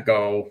snatching that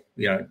goal,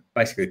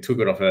 basically took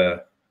it off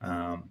her.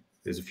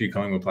 There's a few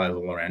Collingwood players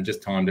all around,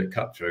 just timed it,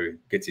 cut through,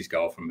 gets his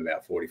goal from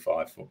about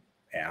 45 foot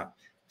out,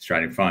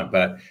 straight in front.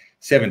 But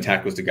 7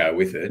 tackles to go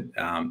with it,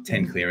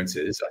 10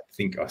 clearances. I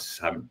think I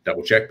haven't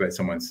double-checked, but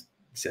someone's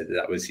said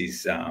that was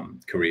his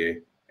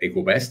career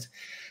equal best.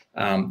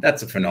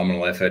 That's a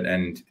phenomenal effort.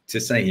 And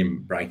to see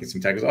him breaking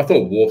some tackles, I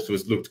thought Warps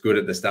looked good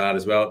at the start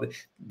as well.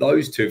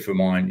 Those two for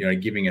mine,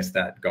 giving us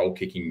that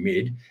goal-kicking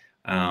mid,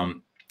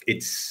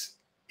 it's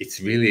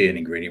really an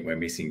ingredient we're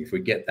missing. If we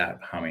get that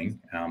humming,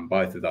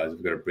 both of those,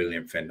 we've got a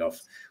brilliant fend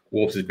off.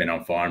 Warps has been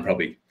on fire and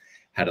probably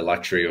had a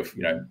luxury of,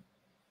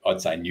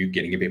 I'd say Nuke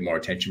getting a bit more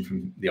attention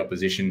from the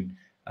opposition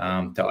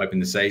to open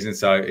the season.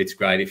 So it's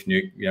great if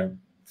Nuke,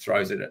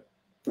 throws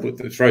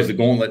the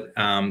gauntlet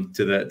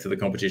to the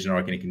competition. I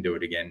reckon he can do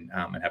it again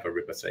and have a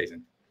ripper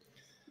season.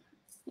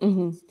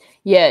 Mm-hmm.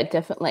 Yeah,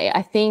 definitely.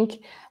 I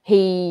think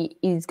he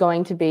is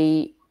going to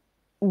be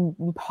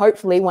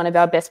hopefully one of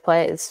our best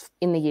players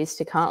in the years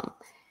to come.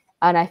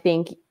 And I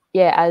think,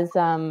 as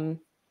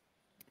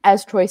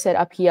Troy said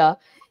up here,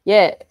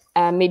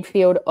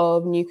 midfield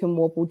of Newcomb,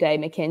 Warple, Day,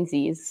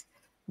 Mackenzie is,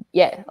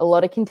 a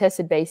lot of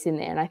contested base in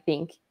there. And I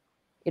think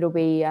it'll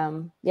be,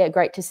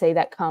 great to see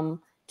that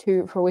come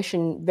to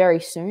fruition very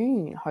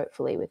soon,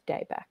 hopefully, with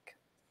Day back.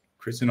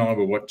 Chris and I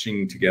were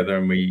watching together,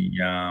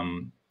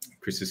 and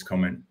Chris's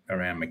comment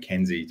around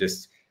Mackenzie,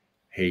 just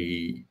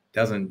he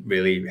doesn't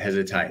really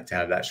hesitate to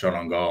have that shot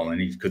on goal, and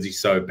because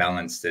he's so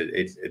balanced,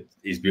 it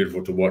is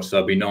beautiful to watch. So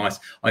it'd be nice.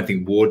 I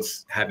think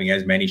Ward's having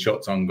as many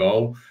shots on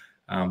goal,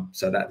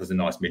 so that was a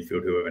nice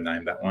midfield. Whoever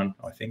named that one,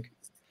 I think.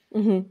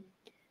 Mm-hmm.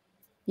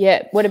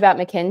 Yeah. What about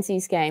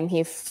Mackenzie's game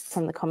here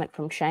from the comment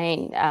from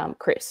Shane,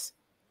 Chris?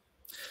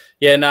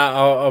 Yeah,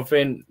 no, I've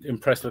been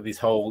impressed with his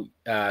whole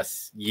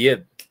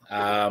year.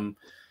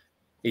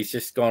 He's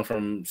just gone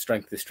from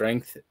strength to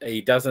strength.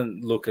 He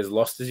doesn't look as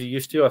lost as he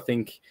used to. I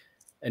think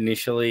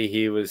initially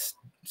he was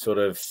sort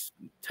of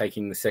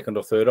taking the second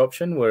or third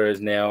option, whereas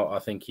now I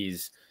think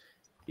he's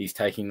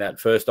taking that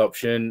first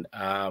option.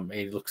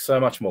 He looks so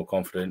much more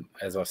confident,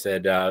 as I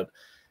said,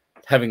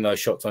 having those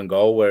shots on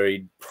goal where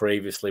he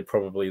previously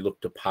probably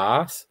looked to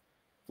pass,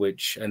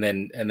 and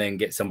then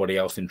get somebody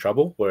else in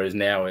trouble, whereas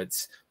now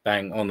it's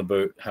bang on the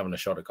boot, having a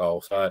shot at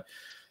goal. So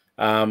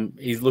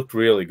he's looked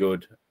really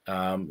good.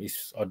 I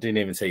didn't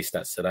even see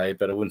stats today,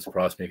 but it wouldn't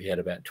surprise me if he had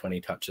about 20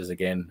 touches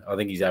again. I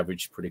think he's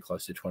averaged pretty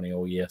close to 20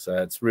 all year, so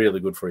it's really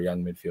good for a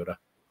young midfielder.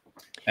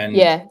 And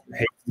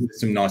he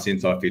some nice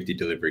inside 50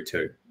 delivery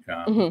too.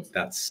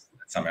 That's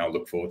something I'll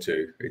look forward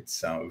to. It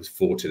was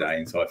 4 today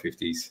inside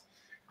 50s,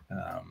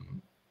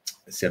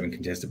 7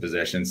 contested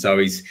possessions. So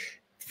he's,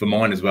 for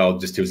mine as well,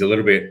 he was a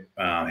little bit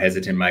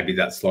hesitant. Maybe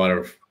that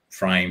slider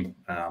frame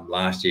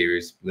last year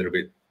is a little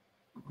bit,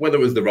 whether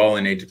it was the role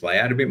he needed to play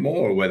out a bit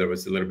more or whether it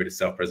was a little bit of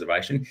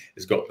self-preservation,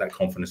 has got that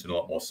confidence and a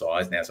lot more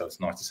size now. So it's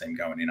nice to see him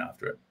going in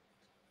after it.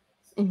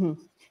 Mm-hmm.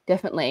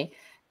 Definitely.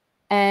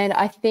 And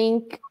I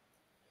think,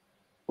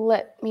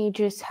 let me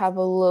just have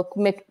a look.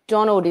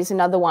 McDonald is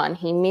another one.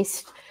 He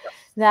missed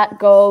that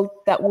goal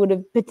that would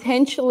have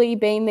potentially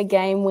been the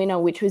game winner,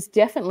 which was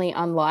definitely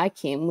unlike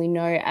him. We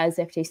know, as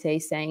FTC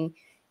is saying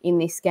in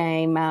this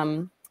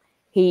game,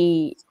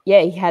 he's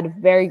had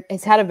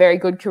a very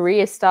good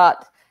career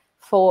start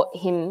for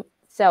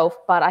himself,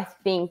 but I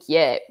think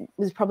it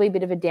was probably a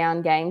bit of a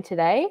down game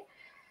today.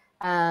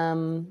 What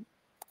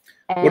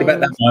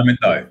about that moment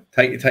though?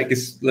 Take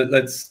us.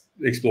 Let's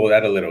explore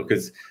that a little,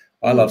 because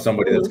I love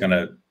somebody that's going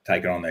to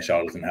take it on their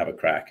shoulders and have a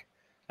crack.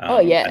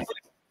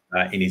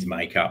 In his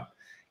makeup,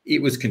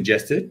 it was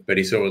congested, but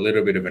he saw a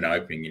little bit of an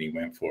opening and he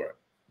went for it.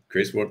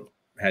 Chris,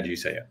 how do you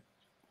see it?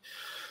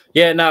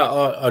 Yeah,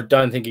 no, I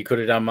don't think he could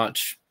have done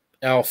much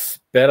else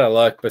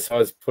better,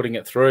 besides putting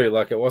it through.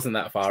 It wasn't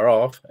that far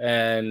off,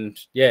 and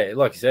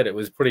like you said, it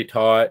was pretty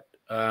tight.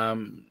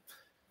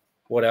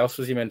 What else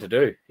was he meant to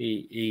do?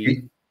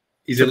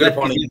 He's took it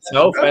upon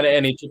himself,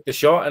 and he took the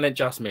shot, and it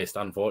just missed.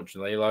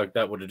 Unfortunately,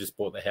 that would have just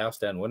brought the house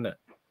down, wouldn't it?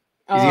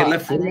 Is he a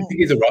left footer? I think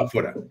he's a right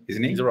footer,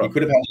 isn't he? He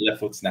could have had a left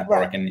foot snap,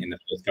 I reckon, in the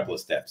first couple of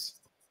steps.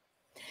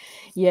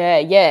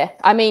 Yeah.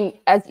 I mean,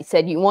 as you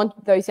said, you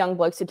want those young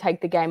blokes to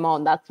take the game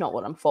on. That's not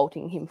what I'm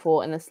faulting him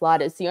for in the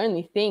slightest. The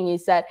only thing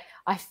is that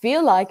I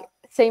feel like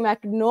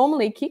C-Mac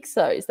normally kicks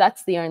those.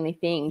 That's the only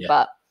thing. Yeah.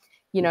 But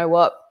you know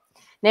what?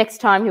 Next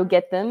time he'll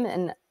get them.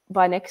 And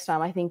by next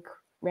time, I think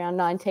round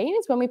 19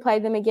 is when we play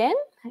them again,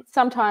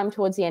 sometime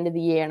towards the end of the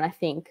year. And I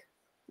think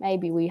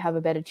maybe we have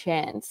a better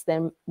chance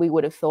than we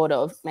would have thought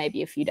of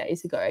maybe a few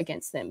days ago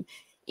against them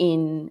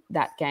in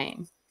that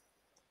game.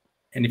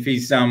 And if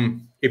he's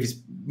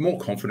more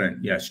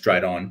confident,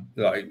 straight on,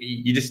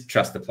 you just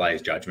trust the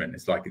player's judgment.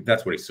 It's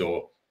that's what he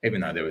saw, even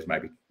though there was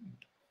maybe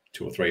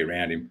 2 or 3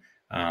 around him.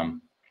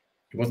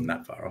 It wasn't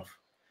that far off.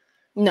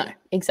 No,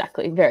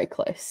 exactly. Very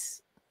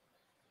close.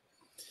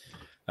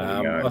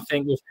 I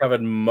think we've covered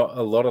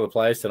a lot of the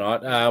players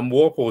tonight.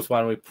 Warple's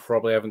one we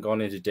probably haven't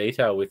gone into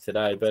detail with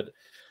today, but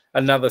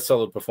another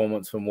solid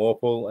performance from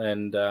Warple,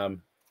 and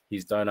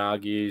his don't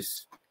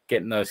argues,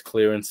 getting those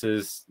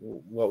clearances.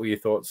 What were your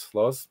thoughts,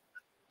 Loz?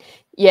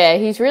 Yeah,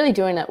 he's really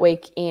doing it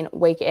week in,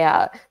 week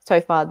out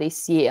so far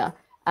this year.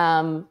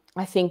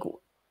 I think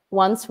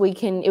once we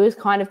can, it was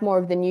kind of more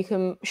of the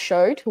Newcomb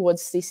show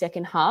towards the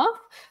second half,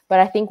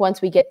 but I think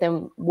once we get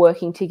them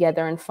working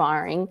together and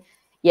firing,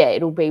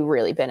 it'll be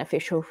really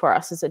beneficial for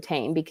us as a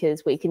team,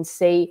 because we can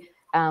see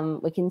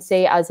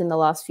as in the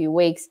last few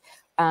weeks,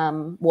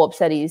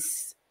 Warp's at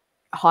his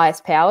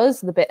highest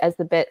powers,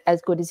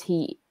 as good as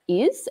he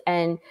is,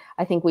 and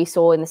I think we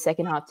saw in the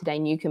second half today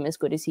Newcomb as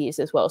good as he is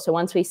as well. So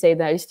once we see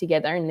those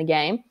together in the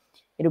game,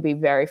 it'll be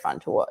very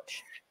fun to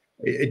watch.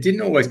 It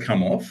didn't always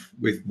come off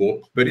with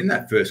Warp, but in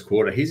that first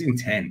quarter, his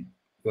intent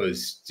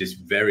was just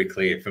very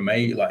clear for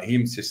me.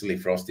 Him, Sicily,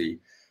 Frosty,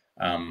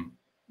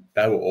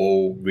 they were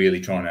all really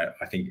trying to,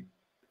 I think,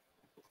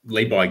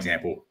 lead by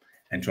example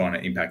and trying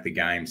to impact the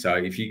game. So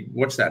if you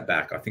watch that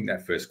back, I think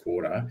that first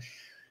quarter,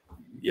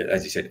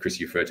 as you said, Chris,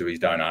 you referred to his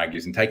don't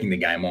argues and taking the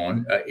game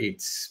on.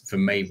 It's, for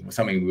me,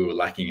 something we were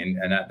lacking.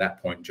 And at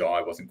that point,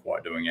 Jai wasn't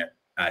quite doing it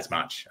as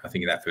much. I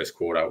think in that first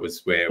quarter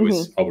was where it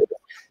was, I would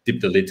dip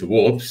the lid to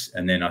Warps.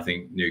 And then I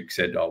think Nuke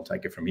said, I'll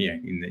take it from here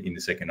in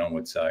the second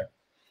onward. So,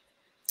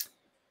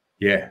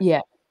 yeah.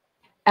 Yeah.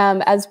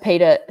 As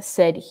Peter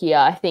said here,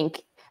 I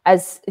think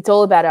as it's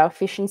all about our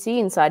efficiency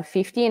inside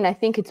 50. And I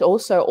think it's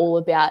also all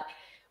about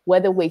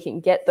whether we can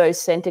get those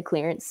centre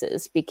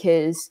clearances,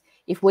 because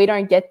if we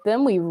don't get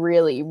them, we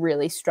really,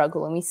 really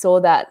struggle. And we saw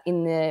that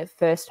in the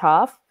first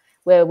half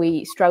where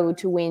we struggled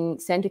to win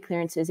centre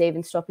clearances,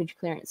 even stoppage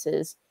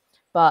clearances.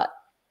 But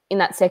in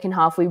that second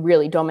half, we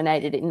really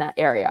dominated in that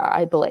area,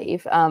 I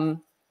believe. And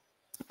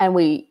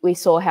we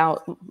saw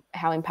how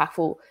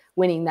impactful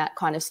winning that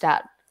kind of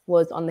stat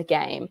was on the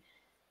game.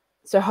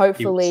 So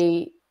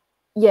hopefully,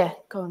 go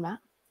on, Matt.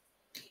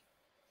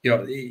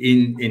 Yeah,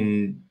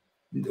 in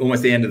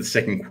almost the end of the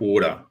second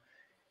quarter,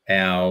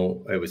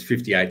 it was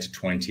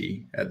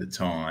 58-20 at the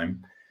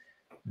time.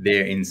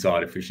 Their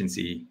inside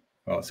efficiency,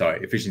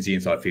 efficiency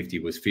inside 50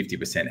 was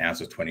 50%, ours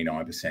was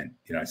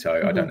 29%.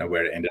 So I don't know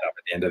where it ended up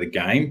at the end of the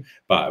game,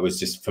 but it was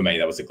just, for me,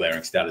 that was a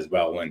glaring stat as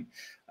well. And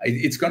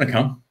it's going to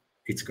come.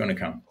 It's going to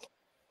come.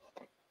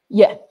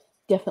 Yeah,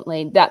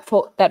 definitely. That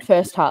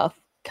first half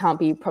can't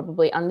be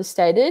probably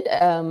understated.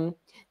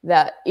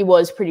 That it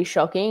was pretty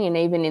shocking, and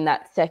even in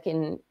that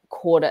second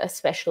quarter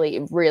especially,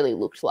 it really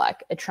looked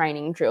like a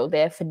training drill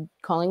there for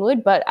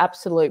Collingwood, but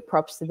absolute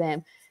props to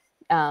them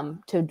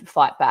to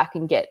fight back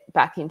and get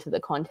back into the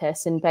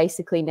contest and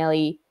basically,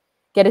 Nelly,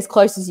 get as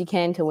close as you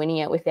can to winning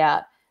it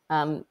without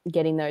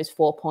getting those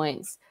 4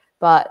 points.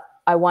 But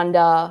I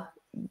wonder,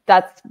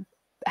 that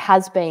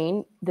has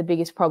been the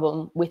biggest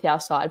problem with our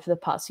side for the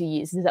past few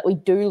years, is that we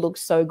do look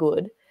so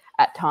good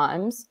at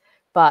times,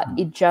 but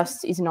it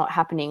just is not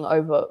happening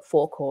over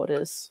 4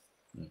 quarters.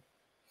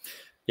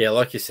 Yeah,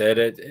 like you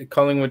said,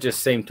 Collingwood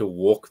just seemed to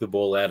walk the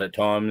ball out at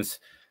times.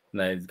 And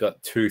they've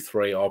got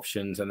 2-3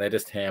 options, and they're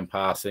just hand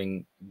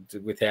passing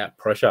without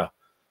pressure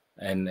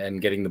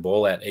and getting the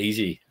ball out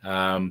easy.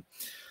 And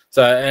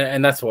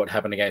that's what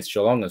happened against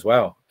Geelong as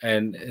well.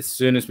 And as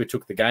soon as we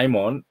took the game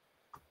on,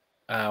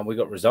 we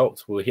got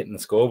results. We were hitting the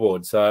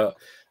scoreboard. So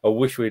I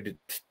wish we'd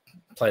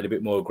played a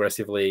bit more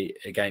aggressively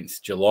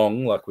against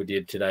Geelong like we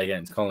did today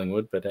against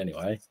Collingwood. But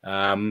anyway,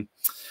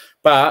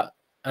 but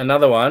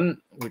another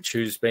one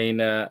who's been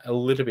a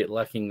little bit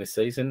lacking this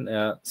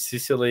season,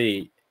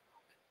 Sicily.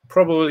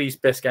 Probably his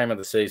best game of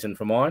the season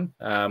for mine.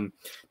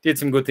 Did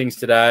some good things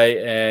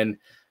today, and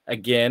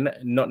again,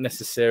 not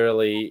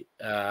necessarily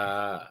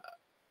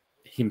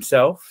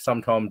himself.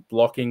 Sometimes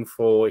blocking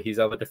for his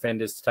other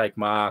defenders to take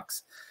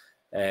marks,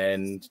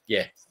 and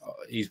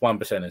he's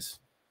 1%ers.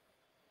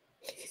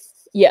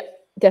 Yeah,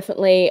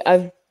 definitely.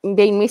 I've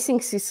been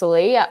missing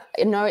Sicily. I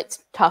know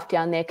it's tough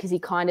down there because he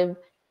kind of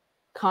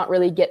can't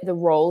really get the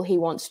role he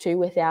wants to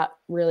without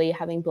really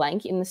having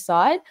Blank in the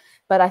side.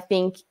 But I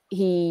think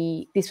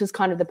this was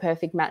kind of the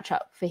perfect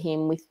matchup for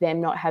him, with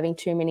them not having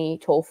too many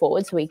tall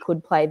forwards, so he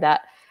could play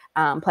that,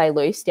 play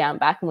loose down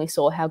back, and we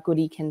saw how good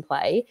he can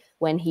play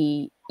when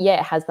he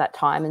has that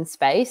time and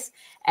space.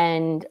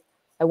 And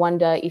I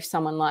wonder if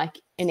someone like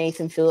an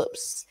Ethan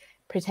Phillips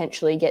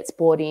potentially gets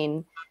brought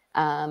in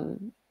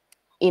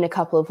a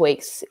couple of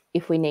weeks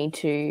if we need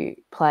to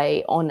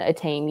play on a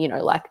team,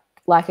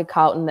 like a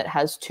Carlton that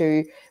has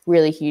 2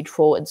 really huge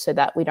forwards, so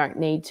that we don't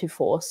need to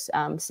force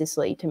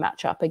Sicily to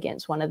match up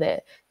against one of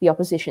the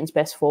opposition's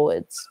best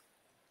forwards.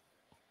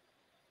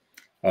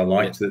 I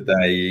liked that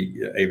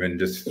they even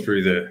just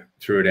threw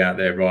it out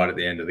there right at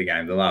the end of the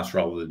game. The last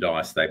roll of the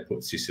dice, they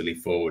put Sicily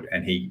forward,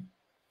 and he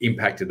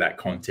impacted that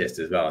contest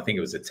as well. I think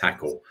it was a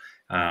tackle.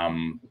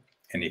 And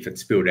if it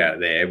spilled out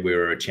there, we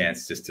were a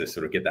chance just to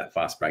sort of get that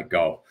fast break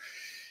goal.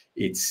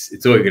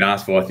 It's all you can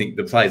ask for. I think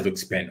the players looked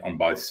spent on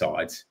both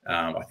sides.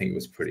 I think it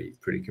was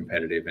pretty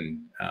competitive, and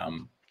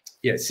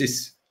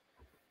Sis,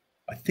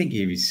 I think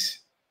he was,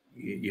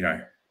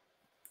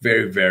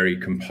 very, very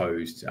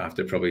composed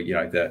after probably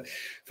the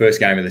first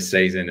game of the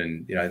season,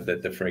 and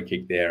the free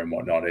kick there and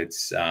whatnot.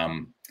 It's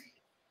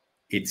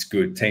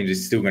good. Teams are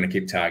still going to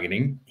keep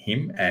targeting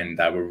him, and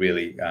they were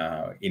really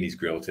in his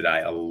grill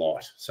today a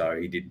lot. So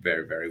he did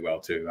very, very well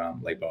to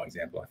lead by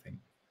example, I think.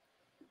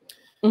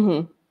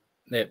 Mm-hmm.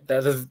 Yeah,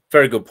 that's a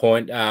very good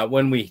point.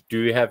 When we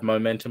do have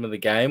momentum of the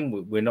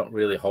game, we're not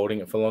really holding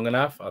it for long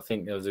enough. I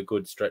think there was a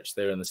good stretch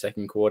there in the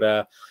second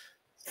quarter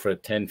for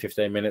 10,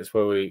 15 minutes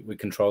where we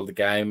controlled the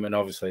game. And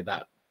obviously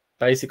that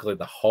basically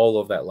the whole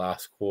of that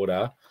last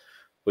quarter,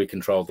 we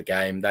controlled the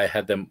game.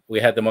 We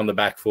had them on the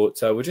back foot.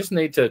 So we just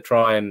need to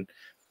try and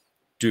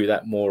do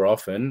that more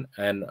often.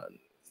 And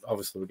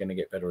obviously we're going to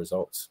get better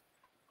results.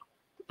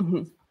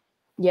 Mm-hmm.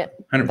 Yeah,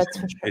 100%. That's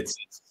for sure. It's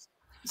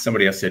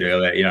somebody else said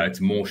earlier, it's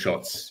more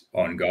shots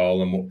on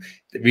goal, and more,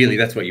 really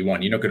that's what you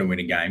want. You're not going to win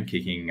a game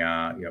kicking,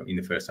 in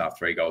the first half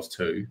 3 goals,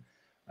 2,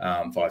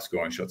 5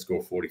 scoring shots,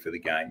 score 40 for the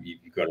game.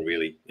 You've got to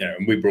really,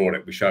 and we brought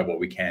it. We showed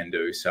what we can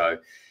do. So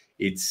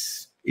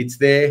it's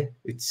there.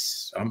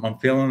 I'm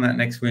feeling that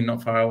next win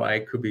not far away.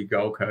 It could be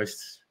Gold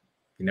Coast.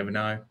 You never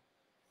know.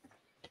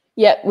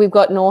 Yeah, we've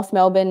got North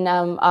Melbourne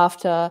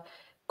after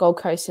Gold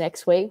Coast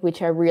next week,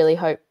 which I really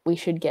hope we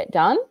should get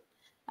done.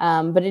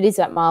 But it is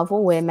at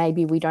Marvel, where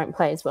maybe we don't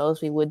play as well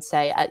as we would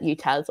say at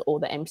UTAS or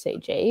the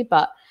MCG.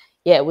 But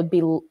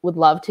would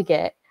love to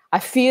get. I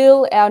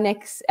feel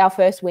our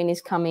first win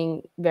is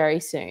coming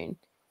very soon.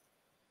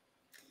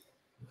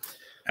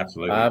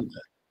 Absolutely.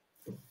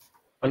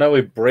 I know we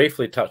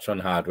briefly touched on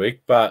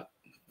Hardwick, but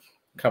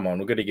come on,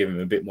 we're going to give him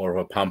a bit more of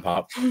a pump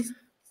up.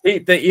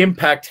 the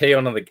impact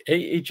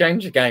he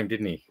changed the game,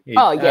 didn't he? He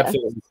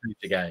absolutely changed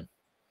the game.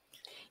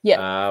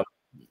 Yeah.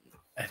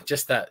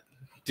 Just that.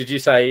 Did you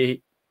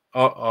say?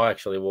 I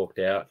actually walked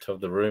out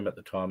of the room at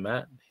the time,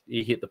 Matt.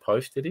 He hit the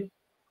post, did he,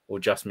 or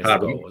just missed the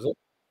goal? Was it?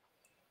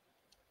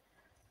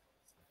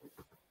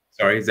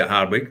 Sorry, is that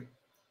Hardwick?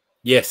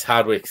 Yes,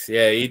 Hardwick's.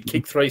 Yeah, he'd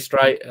kicked 3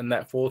 straight, and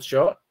that 4th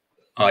shot.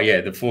 Oh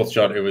yeah, the 4th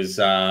shot. It was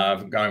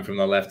going from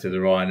the left to the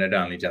right, and it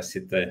only just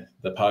hit the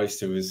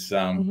post. It was,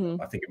 I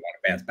think it might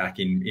have bounced back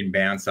in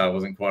bounds, so it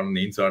wasn't quite on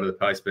the inside of the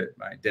post. But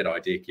mate, dead eye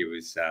Dick, it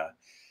was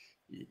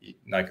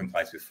no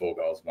complaints with 4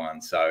 goals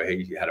won. So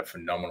he had a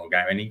phenomenal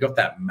game, and he got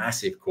that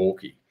massive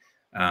corky.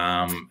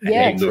 And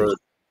he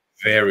looked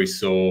very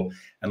sore.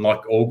 And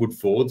like all good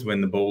forwards, when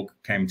the ball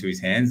came to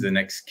his hands, the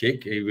next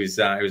kick, he was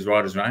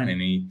right as rain,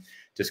 and he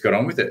just got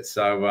on with it.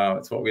 So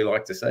it's what we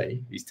like to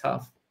see. He's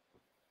tough.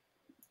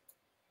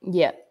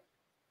 Yeah,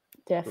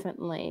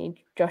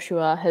 definitely.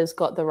 Joshua has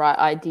got the right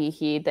idea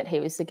here that he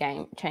was the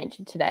game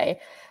changer today.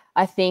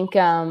 I think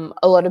a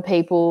lot of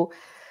people,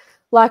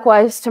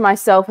 likewise to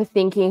myself, are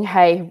thinking,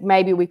 hey,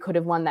 maybe we could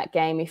have won that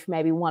game if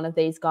maybe one of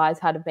these guys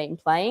had been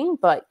playing.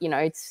 But, you know,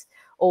 it's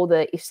all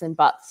the ifs and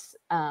buts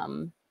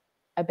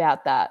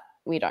about that.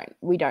 We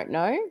don't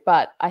know.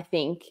 But I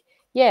think,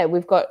 yeah,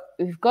 we've got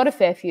a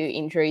fair few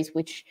injuries,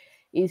 which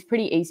is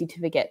pretty easy to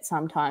forget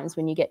sometimes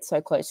when you get so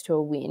close to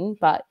a win.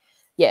 But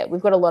yeah,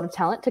 we've got a lot of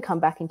talent to come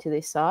back into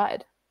this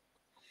side.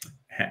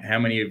 How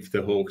many of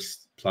the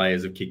Hawks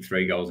players have kicked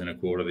 3 goals in a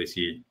quarter this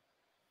year?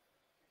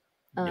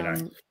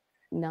 None.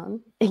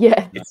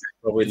 Yeah.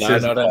 Probably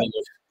not.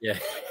 Yeah.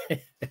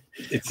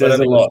 It says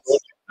a lot.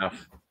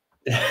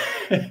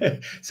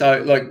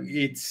 So, like,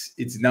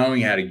 it's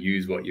knowing how to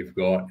use what you've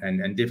got,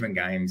 and different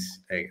games,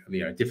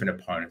 you know, different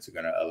opponents are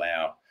going to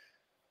allow.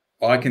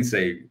 I can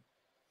see.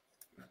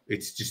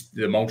 It's just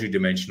the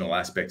multi-dimensional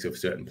aspects of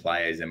certain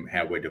players and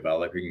how we're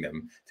developing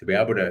them to be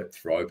able to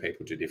throw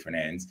people to different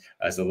ends.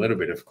 As a little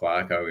bit of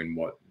Clarko in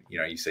what, you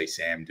know, you see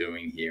Sam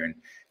doing here, and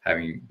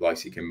having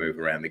blokes who can move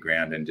around the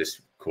ground and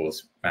just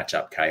cause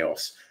match-up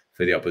chaos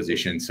for the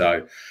opposition.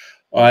 So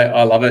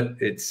I love it.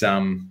 It's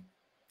Dim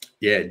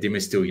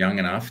is still young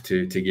enough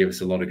to give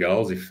us a lot of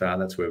goals if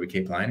that's where we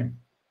keep playing him.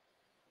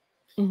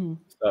 Mm-hmm.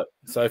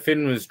 So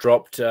Finn was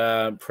dropped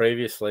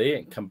previously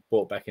and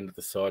brought back into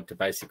the side to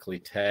basically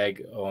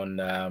tag on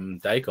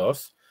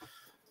Dacos.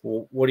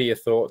 Well, what are your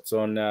thoughts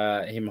on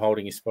him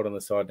holding his spot on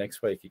the side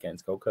next week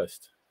against Gold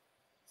Coast?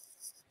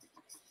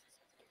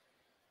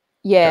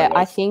 Yeah,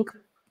 I think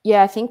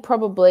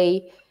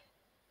probably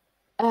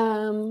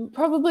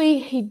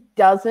he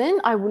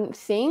doesn't. I wouldn't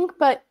think,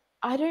 but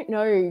I don't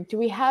know.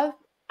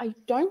 I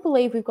don't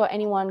believe we've got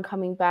anyone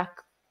coming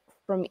back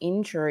from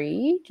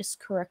injury.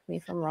 Just correct me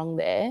if I'm wrong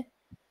there.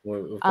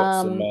 We've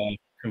got some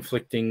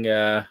conflicting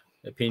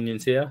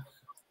opinions here.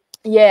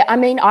 Yeah, I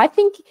mean, I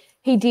think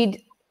he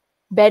did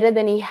better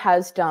than he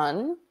has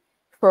done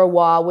for a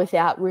while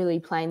without really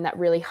playing that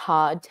really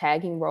hard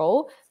tagging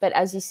role. But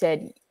as I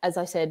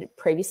said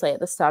previously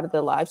at the start of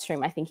the live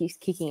stream, I think his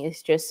kicking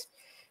is just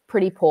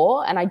pretty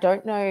poor. And I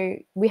don't know,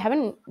 we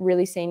haven't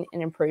really seen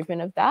an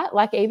improvement of that.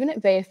 Like, even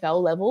at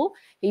VFL level,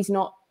 he's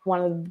not one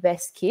of the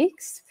best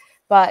kicks,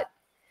 but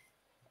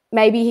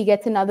maybe he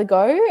gets another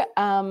go.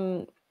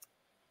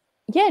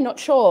 Yeah, not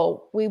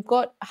sure. We've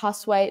got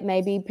Huswaite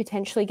maybe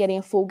potentially getting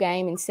a full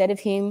game instead of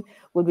him.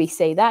 Would we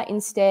see that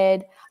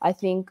instead? I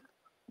think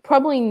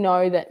probably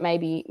know that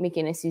maybe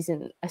McInnes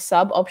isn't a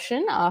sub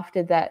option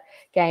after that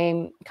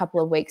game a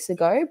couple of weeks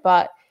ago.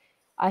 But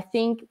I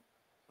think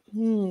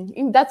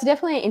that's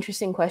definitely an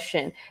interesting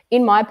question.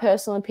 In my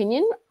personal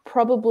opinion,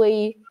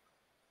 probably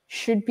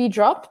should be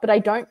dropped, but I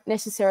don't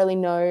necessarily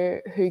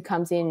know who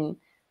comes in,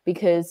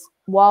 because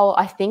while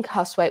I think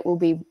Huswaite will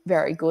be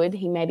very good,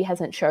 he maybe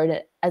hasn't showed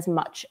it as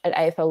much at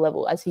AFL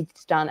level as he's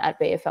done at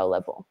VFL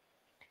level.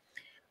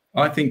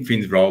 I think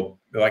Finn's role,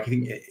 like, I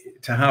think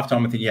to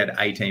halftime, I think he had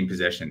 18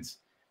 possessions.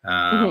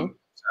 So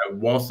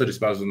whilst the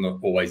disposal is not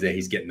always there,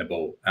 he's getting the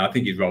ball. And I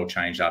think his role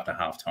changed after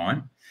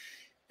halftime.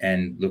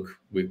 And look,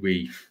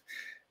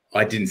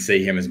 I didn't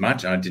see him as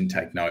much, and I didn't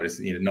take notice.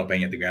 You know, not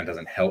being at the ground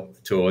doesn't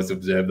help to always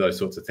observe those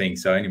sorts of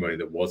things. So anybody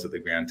that was at the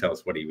ground, tell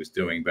us what he was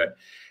doing. But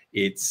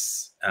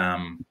it's,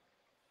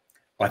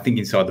 I think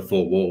inside the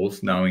 4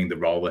 walls, knowing the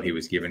role that he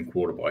was given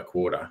quarter by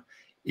quarter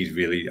is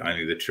really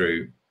only the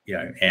true, you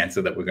know,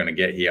 answer that we're going to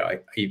get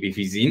here. If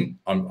he's in,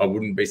 I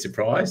wouldn't be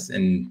surprised,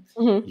 and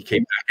you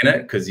keep backing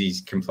it because he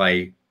can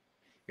play.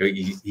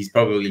 He's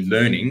probably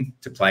learning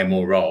to play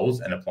more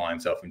roles and apply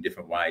himself in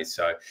different ways.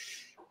 So,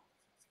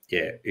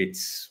 yeah,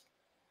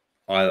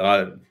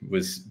 I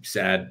was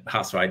sad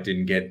Huswaite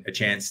didn't get a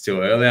chance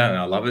till earlier, and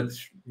I love it.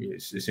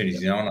 As soon as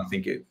he's on, I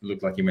think it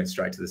looked like he went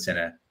straight to the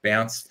centre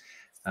bounce.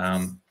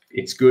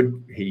 It's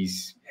good.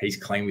 He's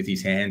clean with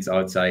his hands.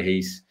 I'd say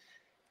he's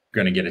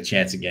going to get a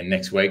chance again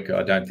next week.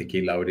 I don't think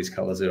he lowered his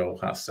colours at all,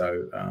 Huss.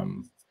 So,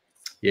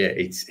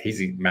 he's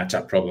a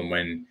matchup problem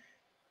when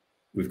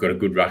we've got a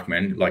good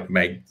ruckman like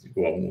Meg,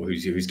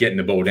 who's getting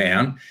the ball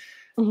down.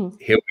 He'll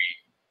be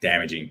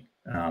damaging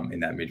in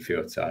that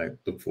midfield. So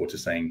look forward to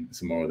seeing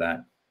some more of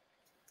that.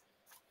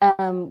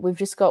 We've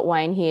just got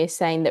Wayne here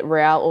saying that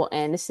Rowell or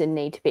Anderson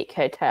need to be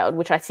curtailed,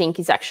 which I think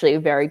is actually a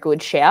very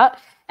good shout.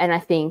 And I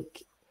think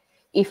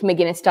if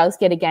McGuinness does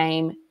get a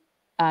game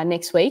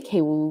next week,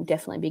 he will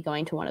definitely be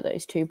going to one of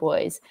those two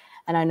boys.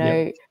 And I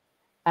know,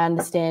 I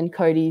understand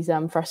Cody's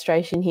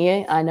frustration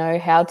here. I know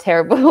how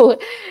terrible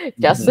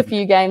just a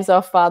few games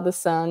off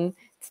father-son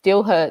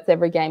still hurts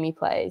every game he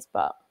plays,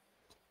 but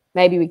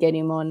maybe we get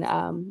him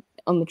on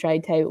the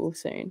trade table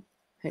soon.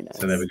 Who knows?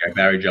 So there we go.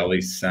 Barry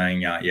Jolly's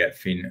saying,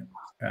 Finn,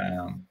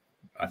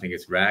 I think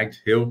it's ragged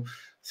Hill.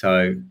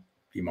 So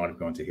he might have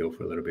gone to Hill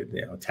for a little bit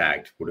there, or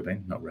tagged would have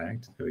been, not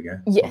ragged. There we go.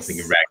 Yes. I was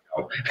thinking ragged.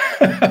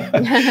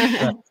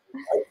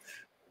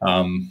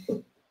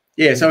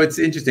 So it's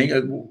interesting.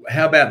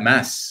 How about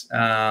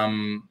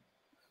Massimo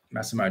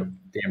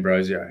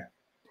D'Ambrosio?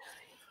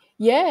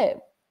 Yeah,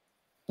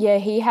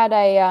 he had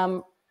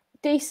a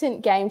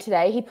decent game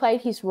today. He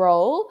played his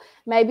role.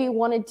 Maybe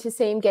wanted to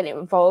see him get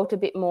involved a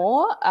bit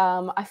more.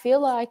 I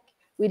feel like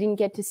we didn't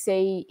get to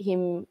see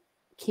him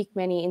kick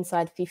many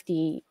inside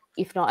 50,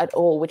 if not at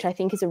all, which I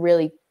think is a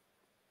really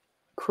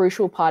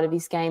crucial part of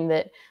his game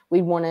that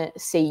we want to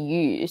see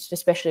used,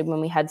 especially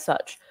when we had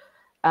such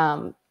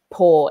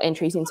poor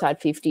entries inside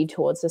 50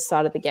 towards the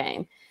start of the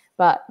game.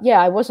 But yeah,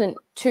 I wasn't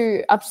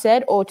too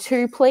upset or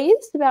too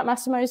pleased about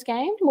Massimo's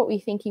game. What were you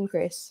thinking,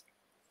 Chris?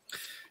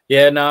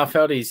 Yeah, no, I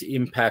felt his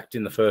impact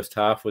in the first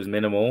half was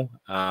minimal.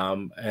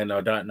 And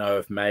I don't know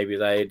if maybe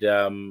they'd,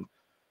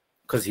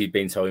 because he'd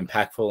been so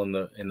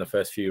impactful in the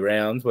first few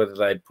rounds, whether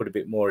they'd put a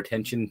bit more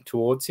attention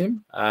towards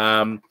him.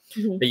 But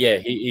yeah,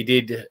 he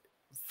did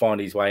find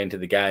his way into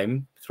the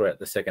game throughout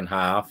the second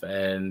half.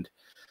 And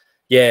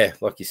yeah,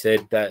 like you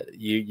said, that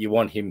you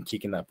want him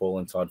kicking that ball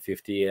inside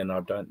 50, and I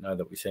don't know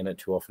that we've seen it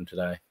too often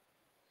today.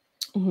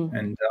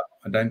 And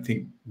I don't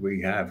think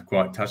we have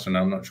quite touched on it.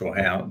 I'm not sure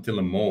how.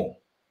 Dylan Moore.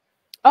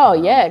 Oh,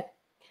 yeah.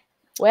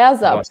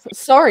 Wowza.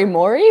 Sorry,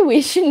 Maury.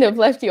 We shouldn't have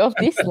left you off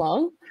this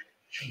long.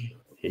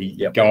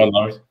 Go on,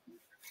 Loris.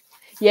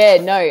 Yeah,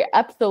 no,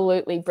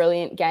 absolutely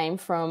brilliant game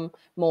from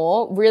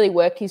Moore. Really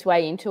worked his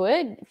way into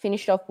it.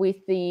 Finished off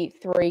with the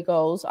 3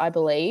 goals, I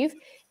believe.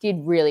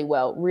 Did really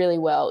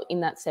well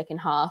in that second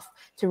half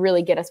to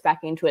really get us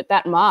back into it.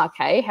 That mark,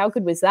 hey, how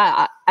good was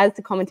that? As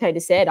the commentator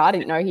said, I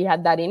didn't know he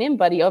had that in him,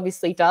 but he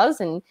obviously does.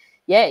 And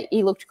yeah,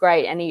 he looked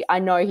great. And I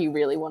know he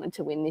really wanted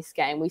to win this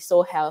game. We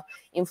saw how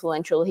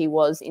influential he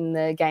was in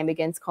the game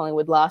against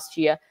Collingwood last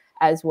year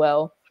as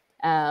well.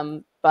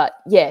 But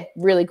yeah,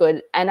 really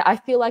good. And I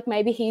feel like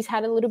maybe he's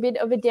had a little bit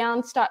of a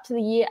down start to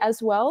the year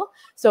as well.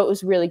 So it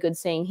was really good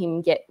seeing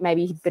him get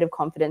maybe a bit of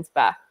confidence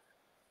back.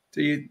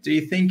 Do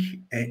you think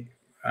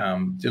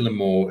Dylan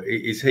Moore,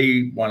 is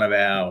he one of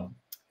our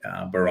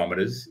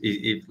barometers?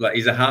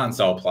 He's a heart and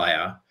soul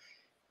player.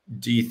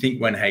 Do you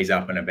think when he's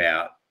up and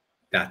about,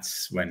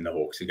 that's when the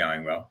Hawks are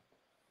going well?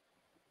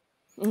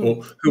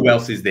 Or who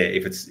else is there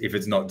if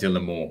it's not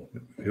Dylan Moore?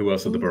 Who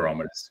else are the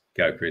barometers?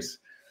 Go, Chris.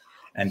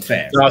 And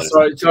fans. No,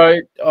 so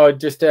I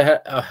just I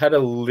had a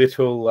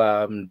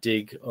little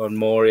dig on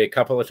Maury a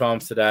couple of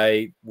times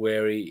today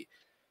where he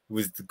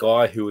was the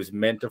guy who was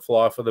meant to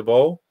fly for the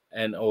ball.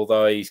 And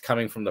although he's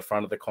coming from the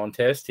front of the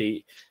contest,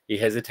 he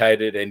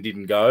hesitated and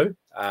didn't go.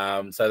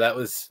 So that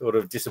was sort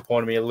of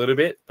disappointing me a little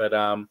bit. But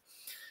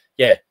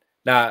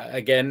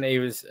again, he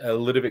was a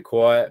little bit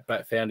quiet,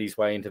 but found his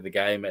way into the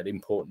game at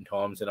important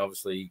times and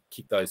obviously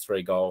kicked those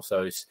 3 goals.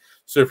 So it's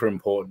super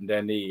important.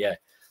 And he,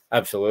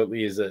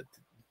 absolutely is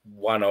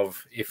one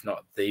of, if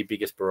not the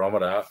biggest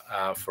barometer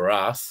for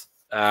us.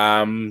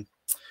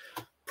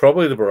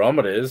 Probably the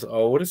barometers, I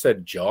would have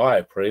said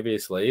Jai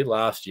previously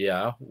last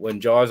year. When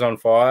Jai's on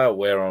fire,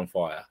 we're on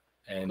fire.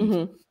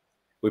 And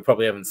we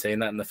probably haven't seen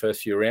that in the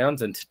first few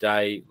rounds. And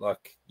today,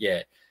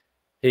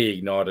 he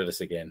ignited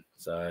us again.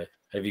 So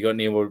have you got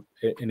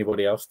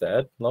anybody else to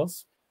add,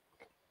 Loz?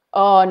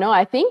 Oh, no,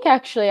 I think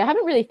actually I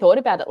haven't really thought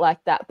about it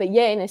like that. But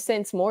yeah, in a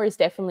sense, Moore is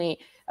definitely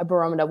a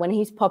barometer. When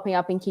he's popping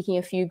up and kicking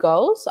a few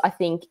goals, I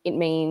think it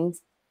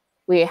means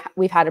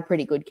we've had a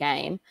pretty good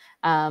game.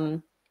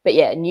 But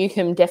yeah,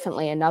 Newcomb,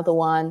 definitely another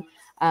one.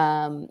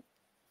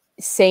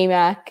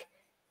 CMAC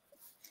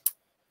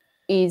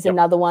is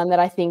another one that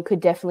I think could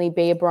definitely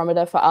be a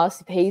barometer for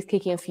us. If he's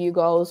kicking a few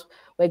goals,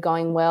 we're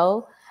going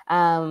well.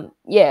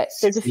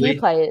 There's a few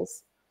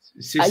players.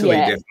 Sicily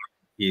definitely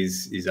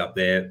is up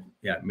there.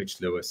 Yeah, Mitch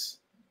Lewis,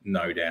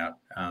 no doubt.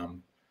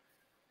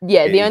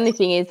 The only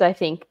thing is I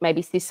think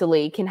maybe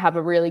Sicily can have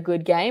a really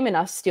good game and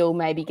us still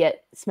maybe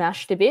get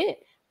smashed a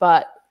bit.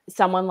 But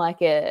someone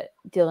like a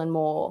Dylan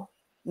Moore,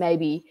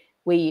 maybe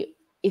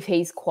if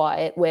he's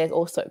quiet, we're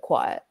also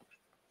quiet.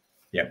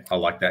 Yeah, I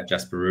like that,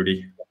 Jasper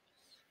Rudy.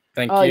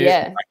 Thank you. Oh,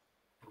 yeah.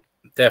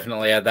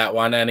 Definitely had that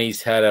one, and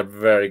he's had a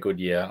very good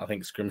year. I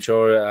think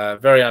Scrimshaw,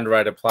 very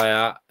underrated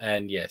player,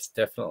 and yes,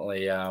 definitely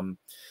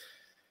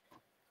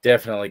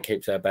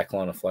keeps our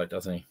backline afloat,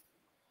 doesn't he?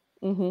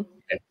 Yeah,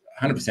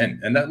 100%.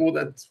 And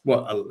that's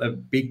what a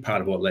big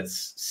part of what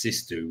lets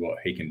Sis do what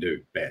he can do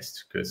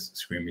best, because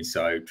Scrim is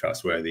so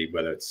trustworthy,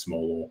 whether it's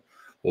small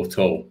or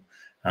tall.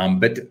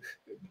 But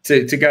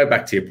to go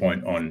back to your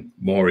point on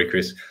Maury,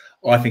 Chris,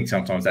 I think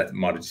sometimes that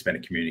might have just been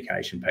a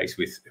communication piece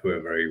with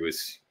whoever he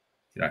was,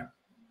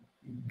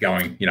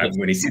 going,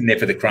 when he's sitting there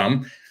for the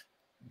crumb,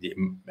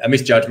 a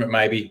misjudgment,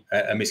 maybe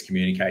a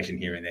miscommunication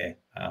here and there.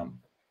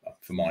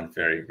 For mine,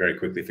 very, very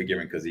quickly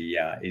forgiven because he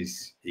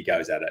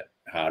goes at it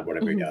hard,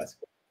 whatever he does.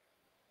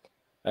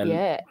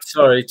 And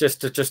sorry,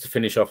 just to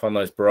finish off on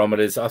those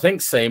barometers, I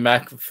think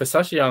C-Mac, for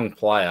such a young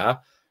player,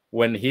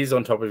 when he's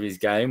on top of his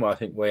game, I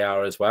think we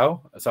are as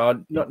well.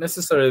 So not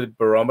necessarily the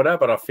barometer,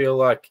 but I feel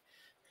like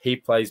he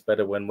plays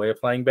better when we're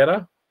playing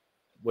better,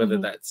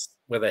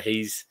 whether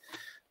he's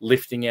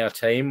lifting our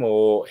team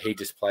or he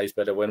just plays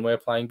better when we're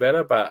playing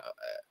better. But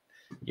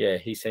yeah,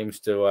 he seems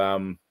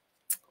to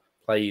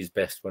play his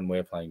best when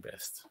we're playing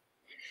best.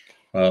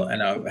 Well,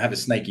 and I have a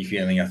sneaky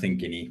feeling I think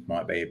Guinea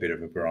might be a bit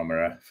of a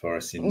barometer for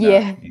us in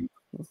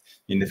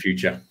the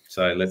future.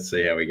 So let's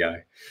see how we go.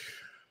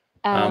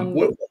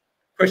 What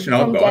question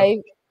I've got?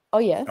 Dave, oh,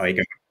 yeah. Oh, you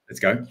go. Let's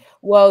go.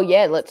 Well,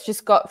 yeah, let's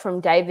just got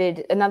from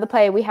David. Another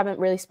player we haven't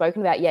really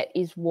spoken about yet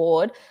is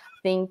Ward.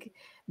 I think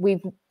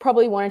we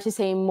probably wanted to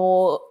see him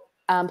more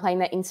playing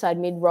that inside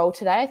mid role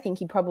today. I think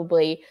he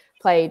probably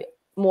played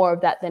more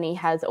of that than he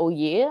has all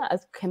year,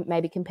 as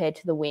maybe compared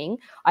to the wing.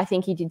 I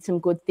think he did some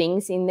good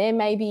things in there,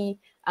 maybe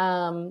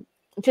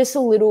just a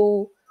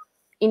little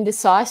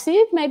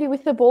indecisive, maybe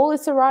with the ball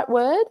is the right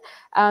word,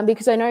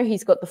 because I know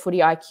he's got the footy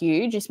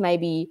IQ, just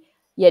maybe,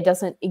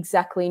 doesn't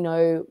exactly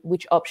know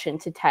which option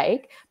to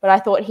take. But I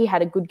thought he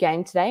had a good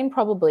game today and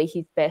probably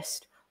his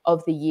best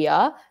of the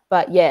year.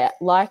 But,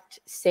 liked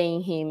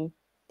seeing him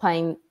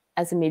playing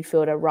as a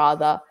midfielder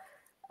rather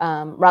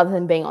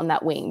than being on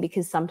that wing,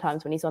 because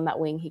sometimes when he's on that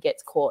wing, he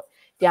gets caught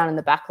down in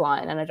the back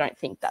line, and I don't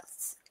think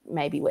that's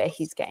maybe where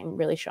his game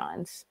really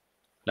shines.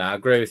 No, I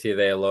agree with you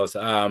there, Loz.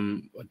 I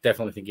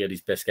definitely think he had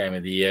his best game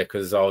of the year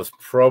because I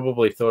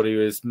thought he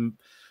was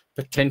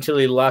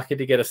potentially lucky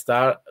to get a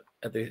start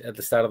at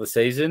the start of the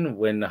season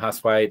when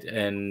Huswaite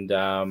and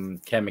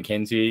Cam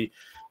McKenzie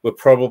were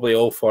probably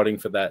all fighting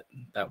for that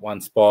one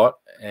spot.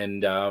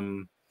 And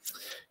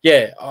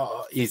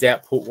his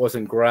output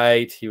wasn't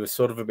great. He was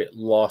sort of a bit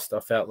lost. I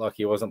felt like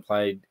he wasn't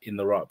played in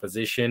the right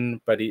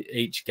position, but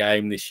each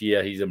game this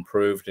year he's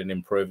improved.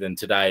 And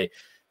today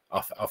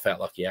I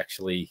felt like he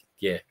actually,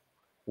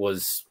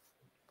 was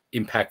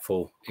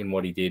impactful in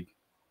what he did.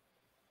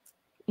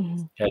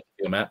 Mm-hmm. How do you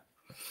feel, Matt?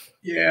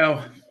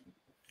 Yeah,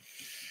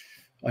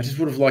 I just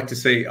would have liked to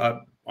see.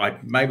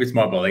 Maybe it's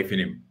my belief in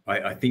him.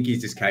 I think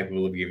he's just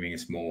capable of giving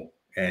us more,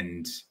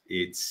 and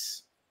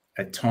it's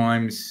at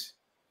times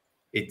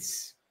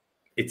it's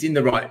in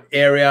the right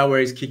area where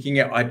he's kicking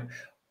it.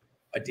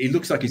 It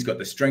looks like he's got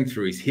the strength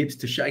through his hips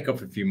to shake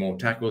off a few more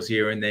tackles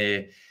here and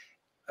there.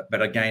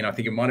 But again, I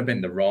think it might have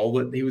been the role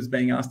that he was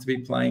being asked to be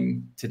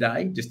playing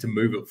today, just to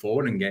move it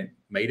forward and get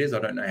meters. I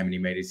don't know how many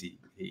meters he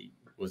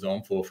was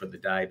on for the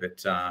day,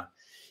 but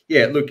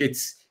look,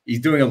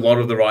 he's doing a lot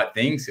of the right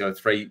things.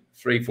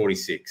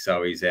 346,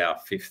 so he's our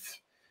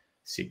fifth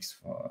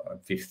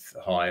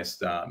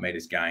highest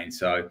meters gained.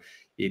 So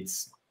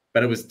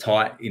but it was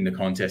tight in the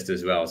contest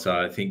as well.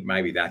 So I think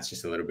maybe that's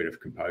just a little bit of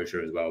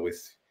composure as well.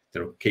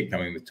 That'll keep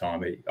coming with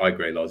time. I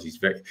agree, Loz. He's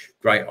very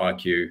great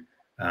IQ.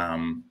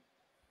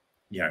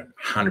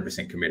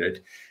 100%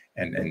 committed,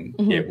 and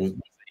we'll see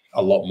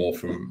a lot more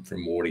from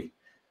Wardy.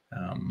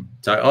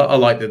 So I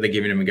like that they're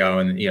giving him a go,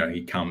 and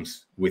he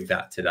comes with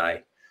that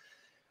today.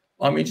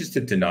 I'm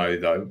interested to know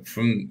though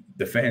from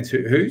the fans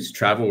who's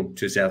travelled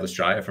to South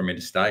Australia from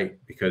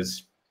interstate,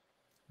 because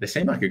there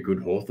seemed like a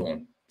good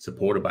Hawthorn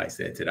supporter base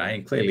there today,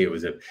 and clearly it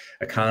was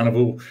a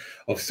carnival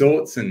of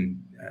sorts,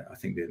 and I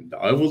think the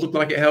oval looked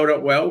like it held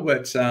up well,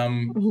 but there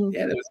was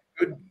a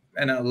good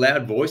and a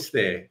loud voice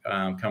there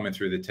coming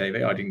through the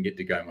TV. I didn't get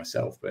to go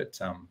myself, but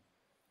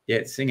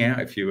sing out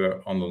if you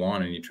were on the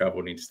line and you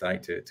travelled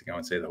interstate to go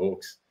and see the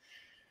Hawks.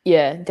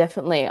 Yeah,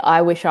 definitely.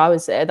 I wish I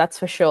was there, that's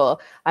for sure.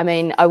 I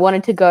mean, I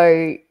wanted to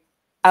go.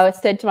 I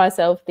said to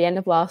myself at the end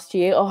of last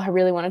year, I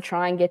really want to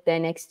try and get there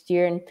next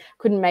year, and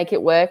couldn't make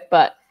it work.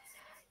 But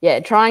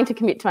trying to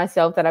commit to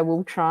myself that I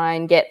will try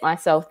and get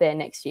myself there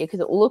next year, because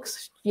it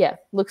looks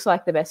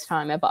like the best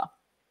time ever.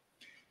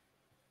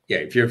 Yeah,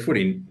 if you're a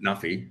footy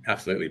nuffy,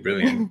 absolutely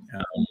brilliant.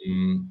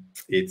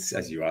 It's,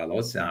 as you are,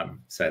 Loz,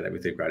 say that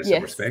with the greatest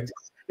of respect.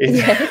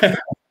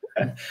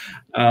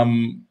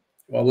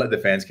 Well, let the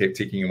fans keep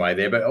ticking away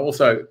there. But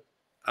also,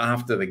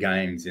 after the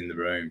games in the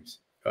rooms,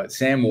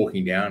 Sam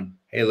walking down,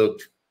 he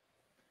looked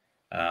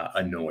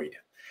annoyed.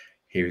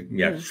 He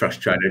was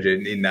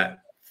frustrated in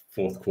that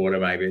fourth quarter,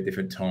 maybe at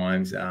different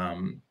times. I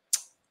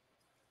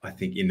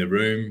think in the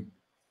room,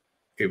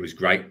 it was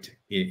great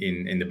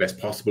in the best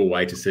possible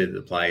way to see that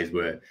the players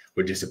were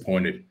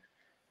disappointed.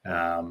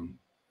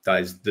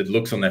 The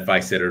looks on their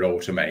face said it all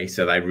to me.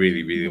 So they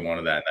really, really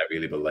wanted that. And they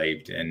really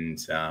believed, and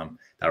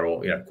they were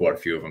all, quite a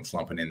few of them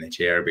slumping in their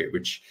chair a bit.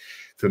 Which,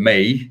 for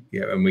me,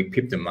 and we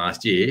pipped them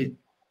last year,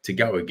 to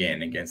go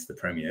again against the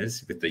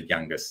premiers with the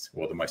youngest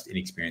or the most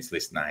inexperienced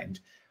list named,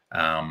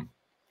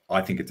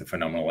 I think it's a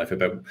phenomenal effort.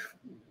 But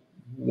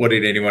what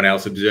did anyone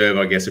else observe,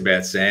 I guess,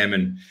 about Sam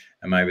and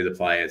maybe the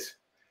players?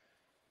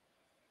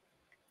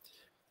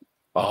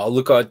 Oh,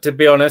 look, to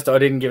be honest, I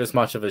didn't give us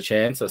much of a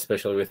chance,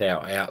 especially with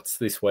our outs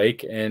this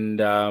week. And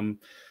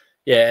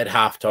at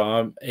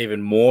halftime,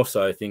 even more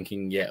so,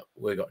 thinking,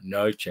 we got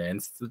no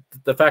chance.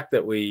 The fact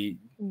that we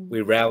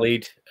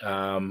rallied,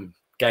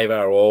 gave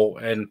our all,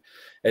 and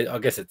I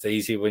guess it's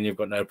easy when you've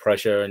got no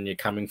pressure and you're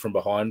coming from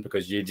behind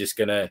because you're just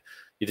gonna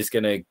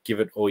give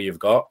it all you've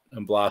got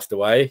and blast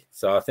away.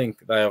 So I think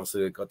they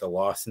obviously got the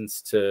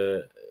license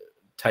to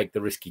take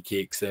the risky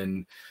kicks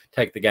and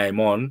take the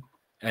game on,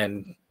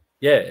 and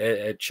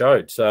it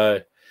showed. So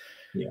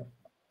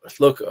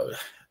look,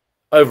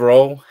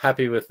 overall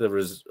happy with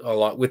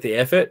with the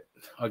effort.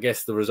 I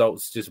guess the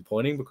result's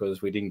disappointing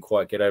because we didn't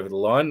quite get over the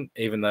line,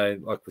 even though,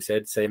 like we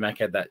said, C-Mac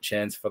had that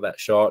chance for that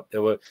shot.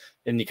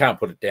 And you can't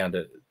put it down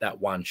to that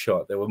one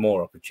shot. There were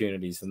more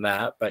opportunities than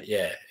that. But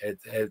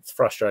it's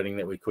frustrating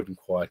that we couldn't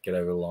quite get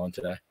over the line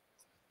today.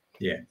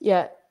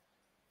 Yeah.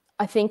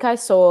 I think I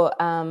saw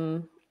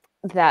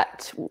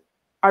that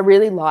I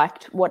really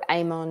liked what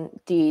Amon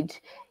did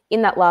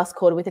in that last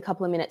quarter with a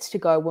couple of minutes to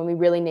go when we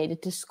really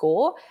needed to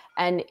score.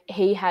 And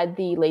he had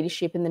the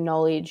leadership and the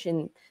knowledge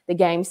and the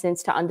game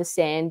sense to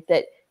understand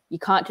that you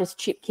can't just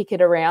chip kick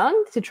it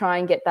around to try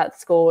and get that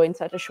score in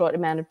such a short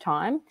amount of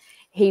time.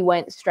 He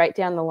went straight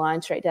down the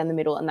line, straight down the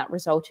middle, and that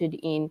resulted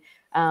in,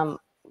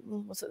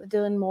 was it the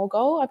Dylan Moore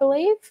goal, I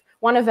believe?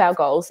 One of our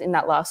goals in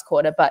that last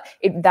quarter, but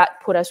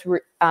that put us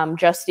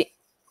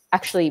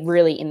actually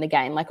really in the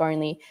game, like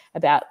only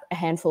about a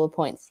handful of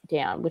points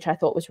down, which I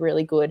thought was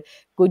really good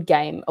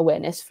game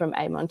awareness from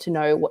Amon to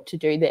know what to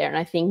do there. And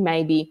I think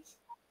maybe,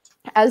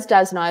 as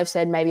Daz and I have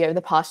said, maybe over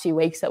the past few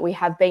weeks that we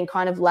have been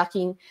kind of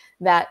lacking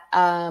that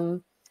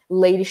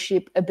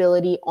leadership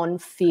ability on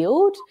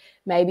field,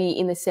 maybe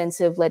in the sense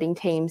of letting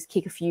teams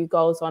kick a few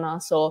goals on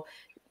us or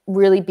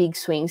really big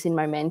swings in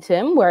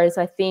momentum. Whereas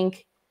I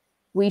think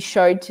we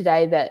showed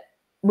today that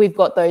we've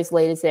got those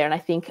leaders there, and I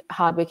think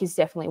Hardwick is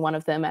definitely one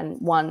of them, and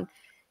one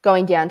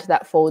going down to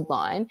that forward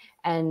line.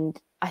 And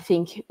I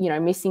think,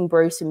 missing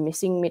Bruce and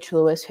missing Mitch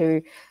Lewis,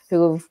 who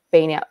have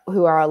been out,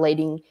 who are our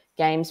leading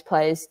games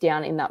players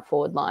down in that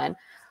forward line,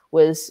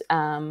 was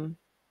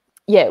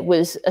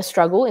was a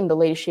struggle in the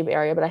leadership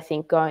area. But I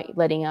think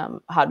letting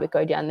Hardwick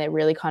go down there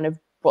really kind of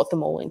brought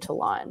them all into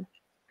line.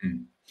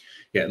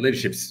 Yeah,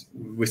 leadership's,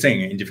 we're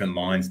seeing it in different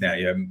lines now.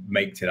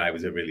 Meek today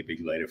was a really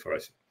big leader for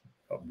us.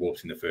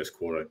 Warps in the first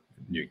quarter,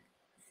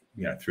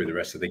 through the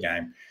rest of the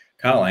game.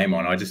 Carl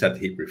Amon, I just had to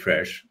hit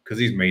refresh because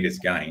his meters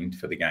gained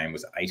for the game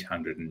was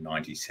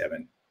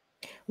 897.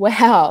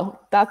 Wow,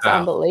 that's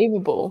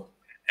unbelievable.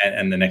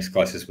 And the next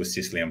closest was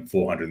Sicily on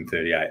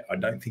 438. I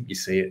don't think you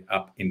see it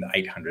up in the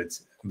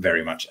 800s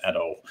very much at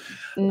all.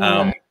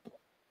 No.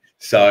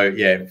 It's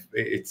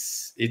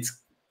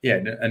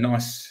a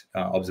nice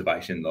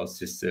observation, Loz,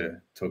 just to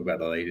talk about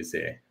the leaders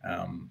there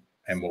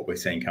and what we're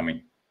seeing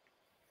coming.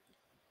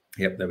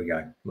 Yep, there we go.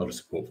 A lot of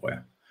support for you.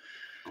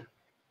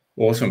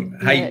 Awesome.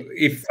 Hey,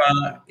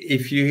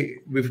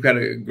 we've got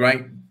a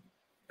great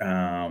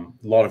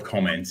lot of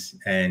comments,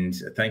 and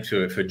thanks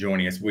for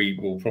joining us. We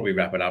will probably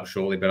wrap it up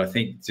shortly, but I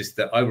think just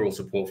the overall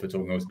support for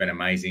Talking Hawks has been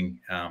amazing.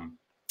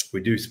 We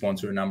do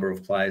sponsor a number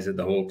of players at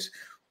the Hawks.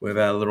 We have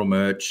our little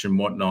merch and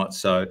whatnot.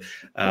 So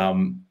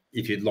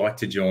if you'd like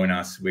to join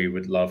us, we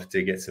would love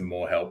to get some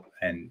more help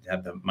and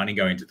have the money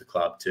go into the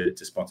club to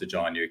sponsor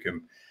John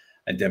Newcomb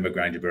and Denver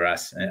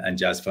Grainger-Barras and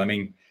Jazz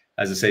Fleming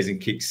as the season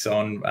kicks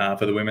on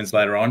for the women's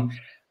later on.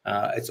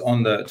 It's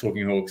on the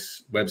Talking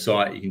Hawks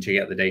website. You can check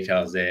out the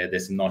details there.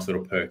 There's some nice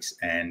little perks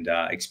and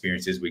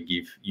experiences we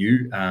give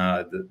you,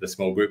 the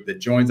small group that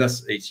joins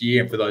us each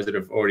year. And for those that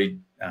have already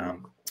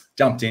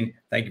jumped in,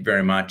 thank you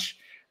very much.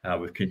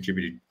 We've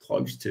contributed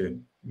close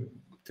to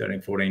 13,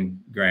 14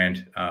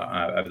 grand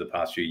over the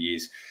past few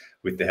years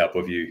with the help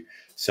of you.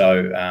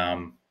 So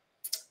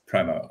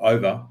promo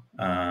over.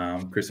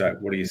 Chris,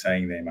 what are you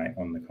saying there, mate,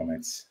 on the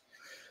comments?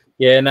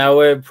 Yeah, no,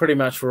 we're pretty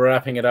much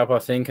wrapping it up, I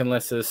think,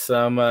 unless there's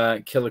some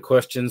killer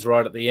questions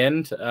right at the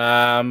end.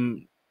 How are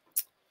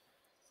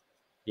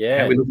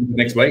we looking for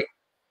next week?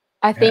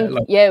 I think,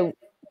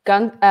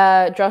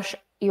 Josh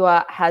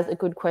has a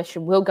good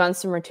question. Will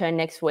Gunston return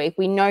next week?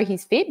 We know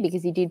he's fit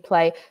because he did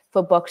play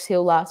for Box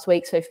Hill last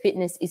week, so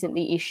fitness isn't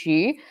the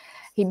issue.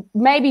 He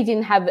maybe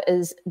didn't have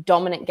as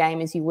dominant game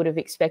as you would have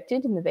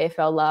expected in the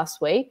VFL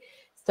last week.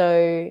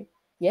 So,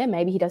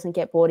 maybe he doesn't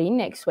get brought in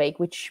next week,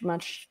 which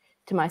much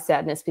to my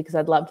sadness, because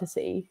I'd love to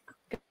see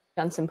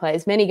Gunston play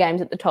as many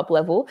games at the top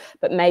level,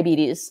 but maybe it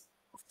is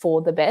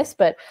for the best.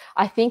 But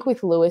I think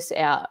with Lewis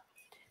out,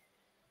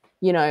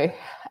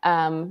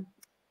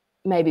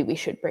 maybe we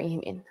should bring him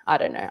in. I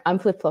don't know. I'm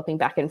flip-flopping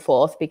back and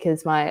forth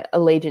because my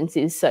allegiance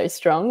is so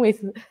strong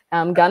with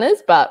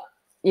Gunners. But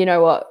you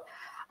know what?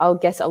 I'll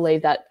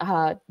leave that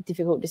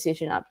difficult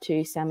decision up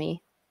to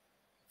Sammy.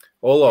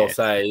 All I'll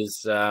say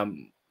is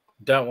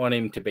don't want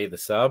him to be the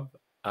sub.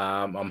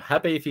 I'm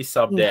happy if he's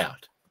subbed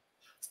out.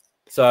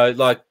 So,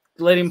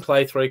 let him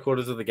play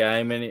 3/4 of the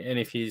game, and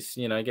if he's,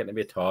 getting a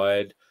bit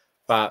tired.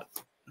 But,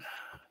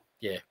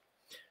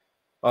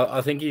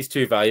 I think he's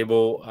too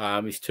valuable.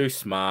 He's too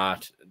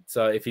smart.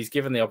 So, if he's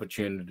given the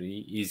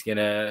opportunity, he's going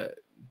to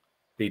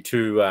be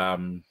too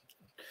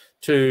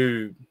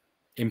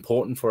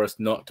important for us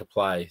not to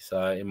play.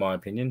 So, in my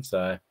opinion,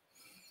 so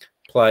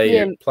play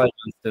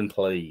Dunstan,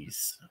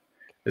 please.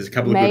 There's a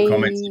couple of good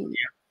comments in here.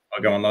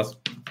 I'll go on, Loz.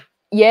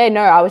 Yeah,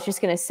 no, I was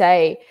just going to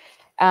say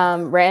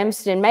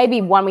Ramsden,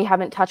 maybe one we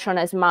haven't touched on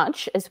as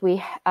much as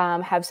we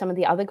have some of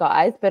the other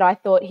guys, but I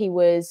thought he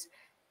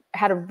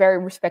had a very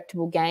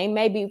respectable game,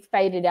 maybe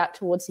faded out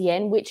towards the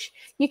end, which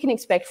you can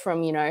expect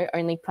from,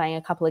 only playing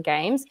a couple of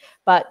games.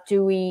 But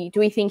do we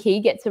think he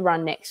gets a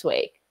run next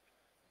week?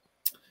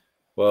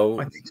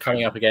 Well,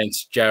 coming up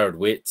against Jared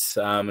Witts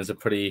is a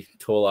pretty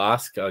tall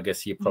ask. I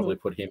guess you probably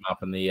put him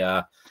up in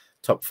the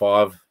top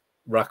 5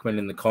 ruckman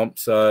in the comp.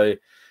 So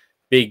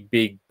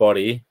big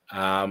body.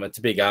 It's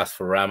a big ask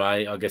for Rame.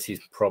 I guess he's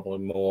probably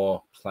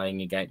more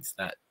playing against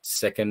that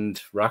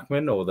second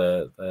ruckman or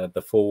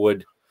the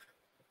forward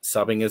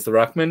subbing as the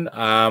ruckman.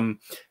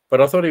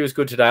 But I thought he was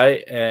good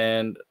today,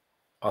 and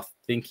I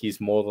think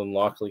he's more than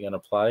likely going to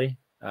play.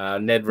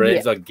 Ned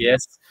Reeves, I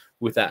guess,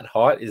 with that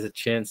height, is a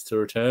chance to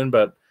return,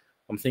 but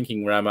I'm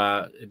thinking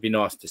Rama, it'd be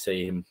nice to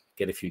see him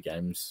get a few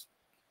games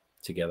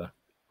together.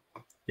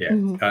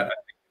 Yeah,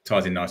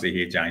 ties in nicely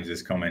here,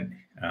 James's comment,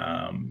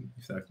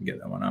 if I can get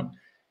that one up.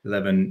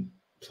 11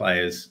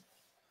 players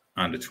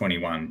under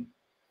 21.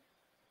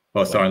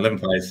 Oh, sorry, 11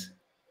 players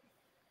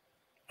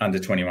under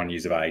 21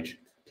 years of age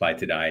played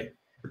today.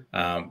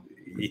 I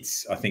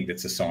think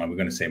that's a sign we're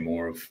going to see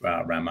more of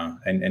Rama.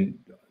 And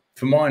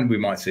for mine, we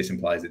might see some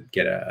players that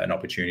get an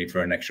opportunity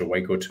for an extra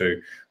week or two,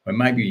 when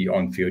maybe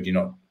on field you're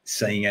not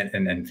seeing it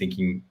and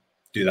thinking,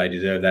 do they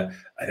deserve that?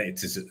 I think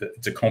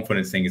it's a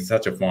confidence thing. It's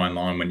such a fine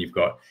line when you've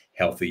got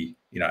healthy,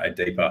 a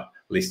deeper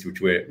list, which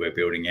we're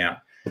building out.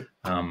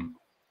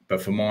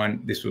 But for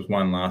mine, this was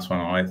one last one.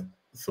 I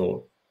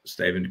thought,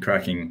 Stephen,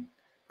 cracking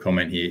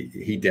comment here.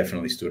 He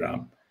definitely stood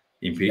up.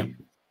 Impy.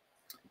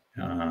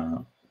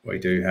 We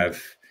do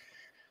have,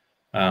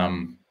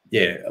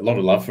 a lot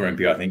of love for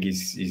Impy. I think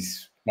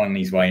he's won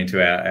his way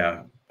into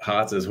our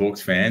hearts as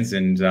Hawks fans,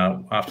 and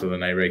after the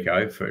knee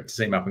reco, for it to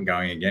see him up and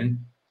going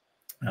again,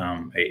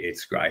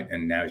 it's great.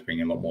 And now he's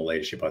bringing a lot more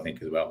leadership, I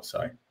think, as well.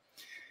 So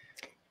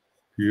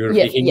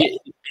beautiful. He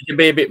can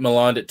be a bit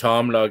maligned at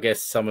times, but I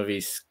guess some of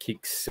his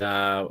kicks,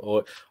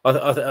 or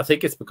I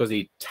think it's because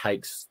he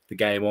takes the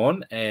game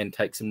on and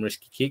takes some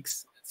risky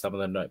kicks. Some of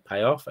them don't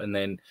pay off, and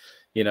then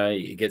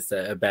he gets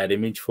a bad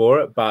image for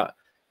it. But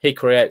he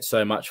creates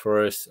so much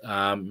for us,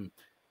 and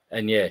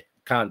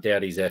can't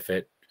doubt his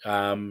effort.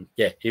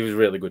 He was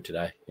really good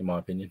today, in my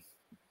opinion.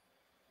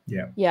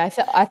 Yeah,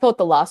 I thought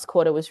the last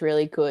quarter was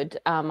really good.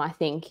 I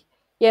think,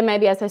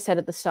 maybe as I said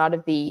at the start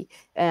of the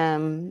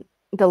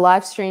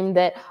live stream,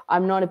 that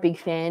I'm not a big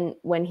fan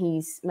when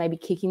he's maybe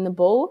kicking the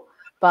ball,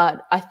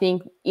 but I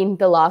think in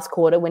the last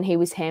quarter when he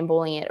was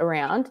handballing it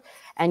around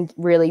and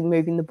really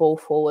moving the ball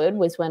forward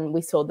was when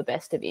we saw the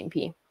best of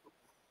Impy.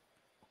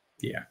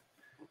 Yeah,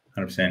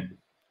 100%.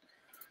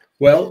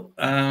 Well,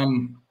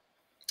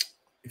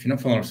 if you're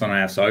not following us on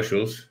our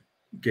socials,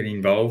 get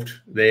involved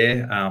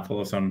there.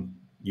 Follow us on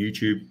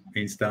YouTube,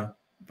 Insta,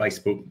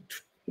 Facebook,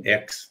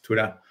 X,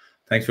 Twitter.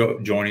 Thanks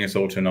for joining us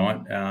all tonight.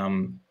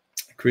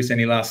 Chris,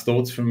 any last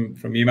thoughts from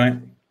you, mate?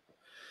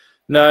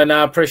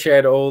 No,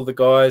 appreciate all the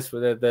guys.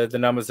 The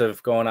numbers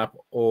have gone up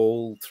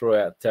all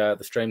throughout the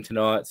stream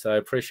tonight, so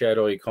appreciate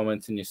all your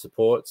comments and your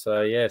support.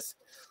 So, yes,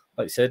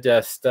 like I said,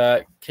 just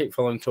keep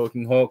following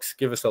Talking Hawks.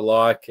 Give us a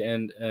like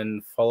and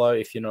follow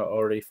if you're not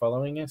already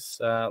following us.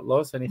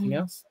 Loz, anything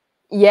else?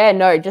 Yeah,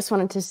 no, just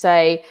wanted to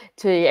say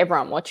to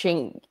everyone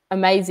watching,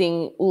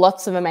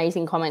 lots of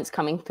amazing comments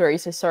coming through.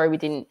 So sorry we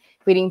didn't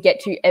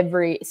get to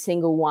every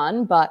single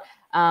one, but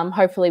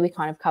hopefully we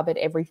kind of covered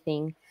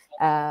everything.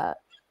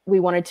 We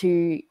wanted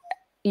to,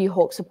 you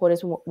Hawk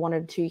supporters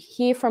wanted to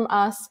hear from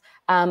us.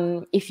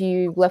 If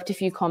you left a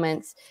few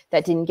comments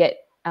that didn't get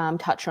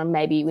touched on,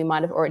 maybe we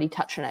might have already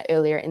touched on it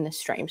earlier in the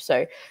stream.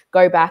 So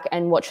go back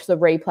and watch the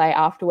replay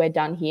after we're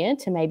done here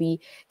to maybe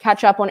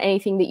catch up on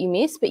anything that you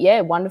missed. But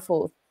yeah,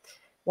 wonderful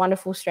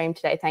stream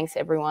today. Thanks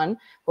everyone,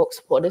 Hawk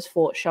supporters,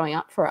 for showing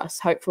up for us.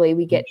 Hopefully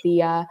we get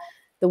the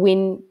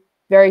win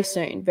very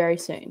soon.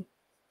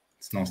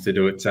 It's nice to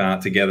do it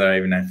together,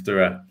 even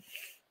after a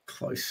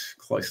close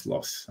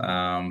loss.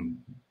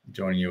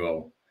 Joining you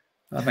all.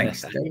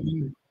 Thanks,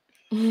 Steve.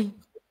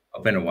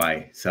 I've been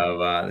away, so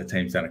the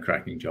team's done a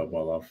cracking job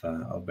while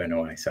I've been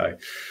away. So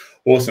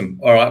awesome.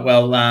 All right,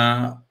 well,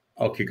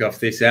 I'll kick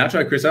off this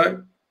outro,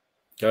 Chriso.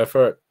 Go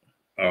for it.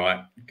 All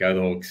right, go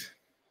the Hawks.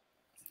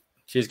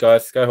 Cheers,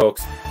 guys. Go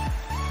Hawks.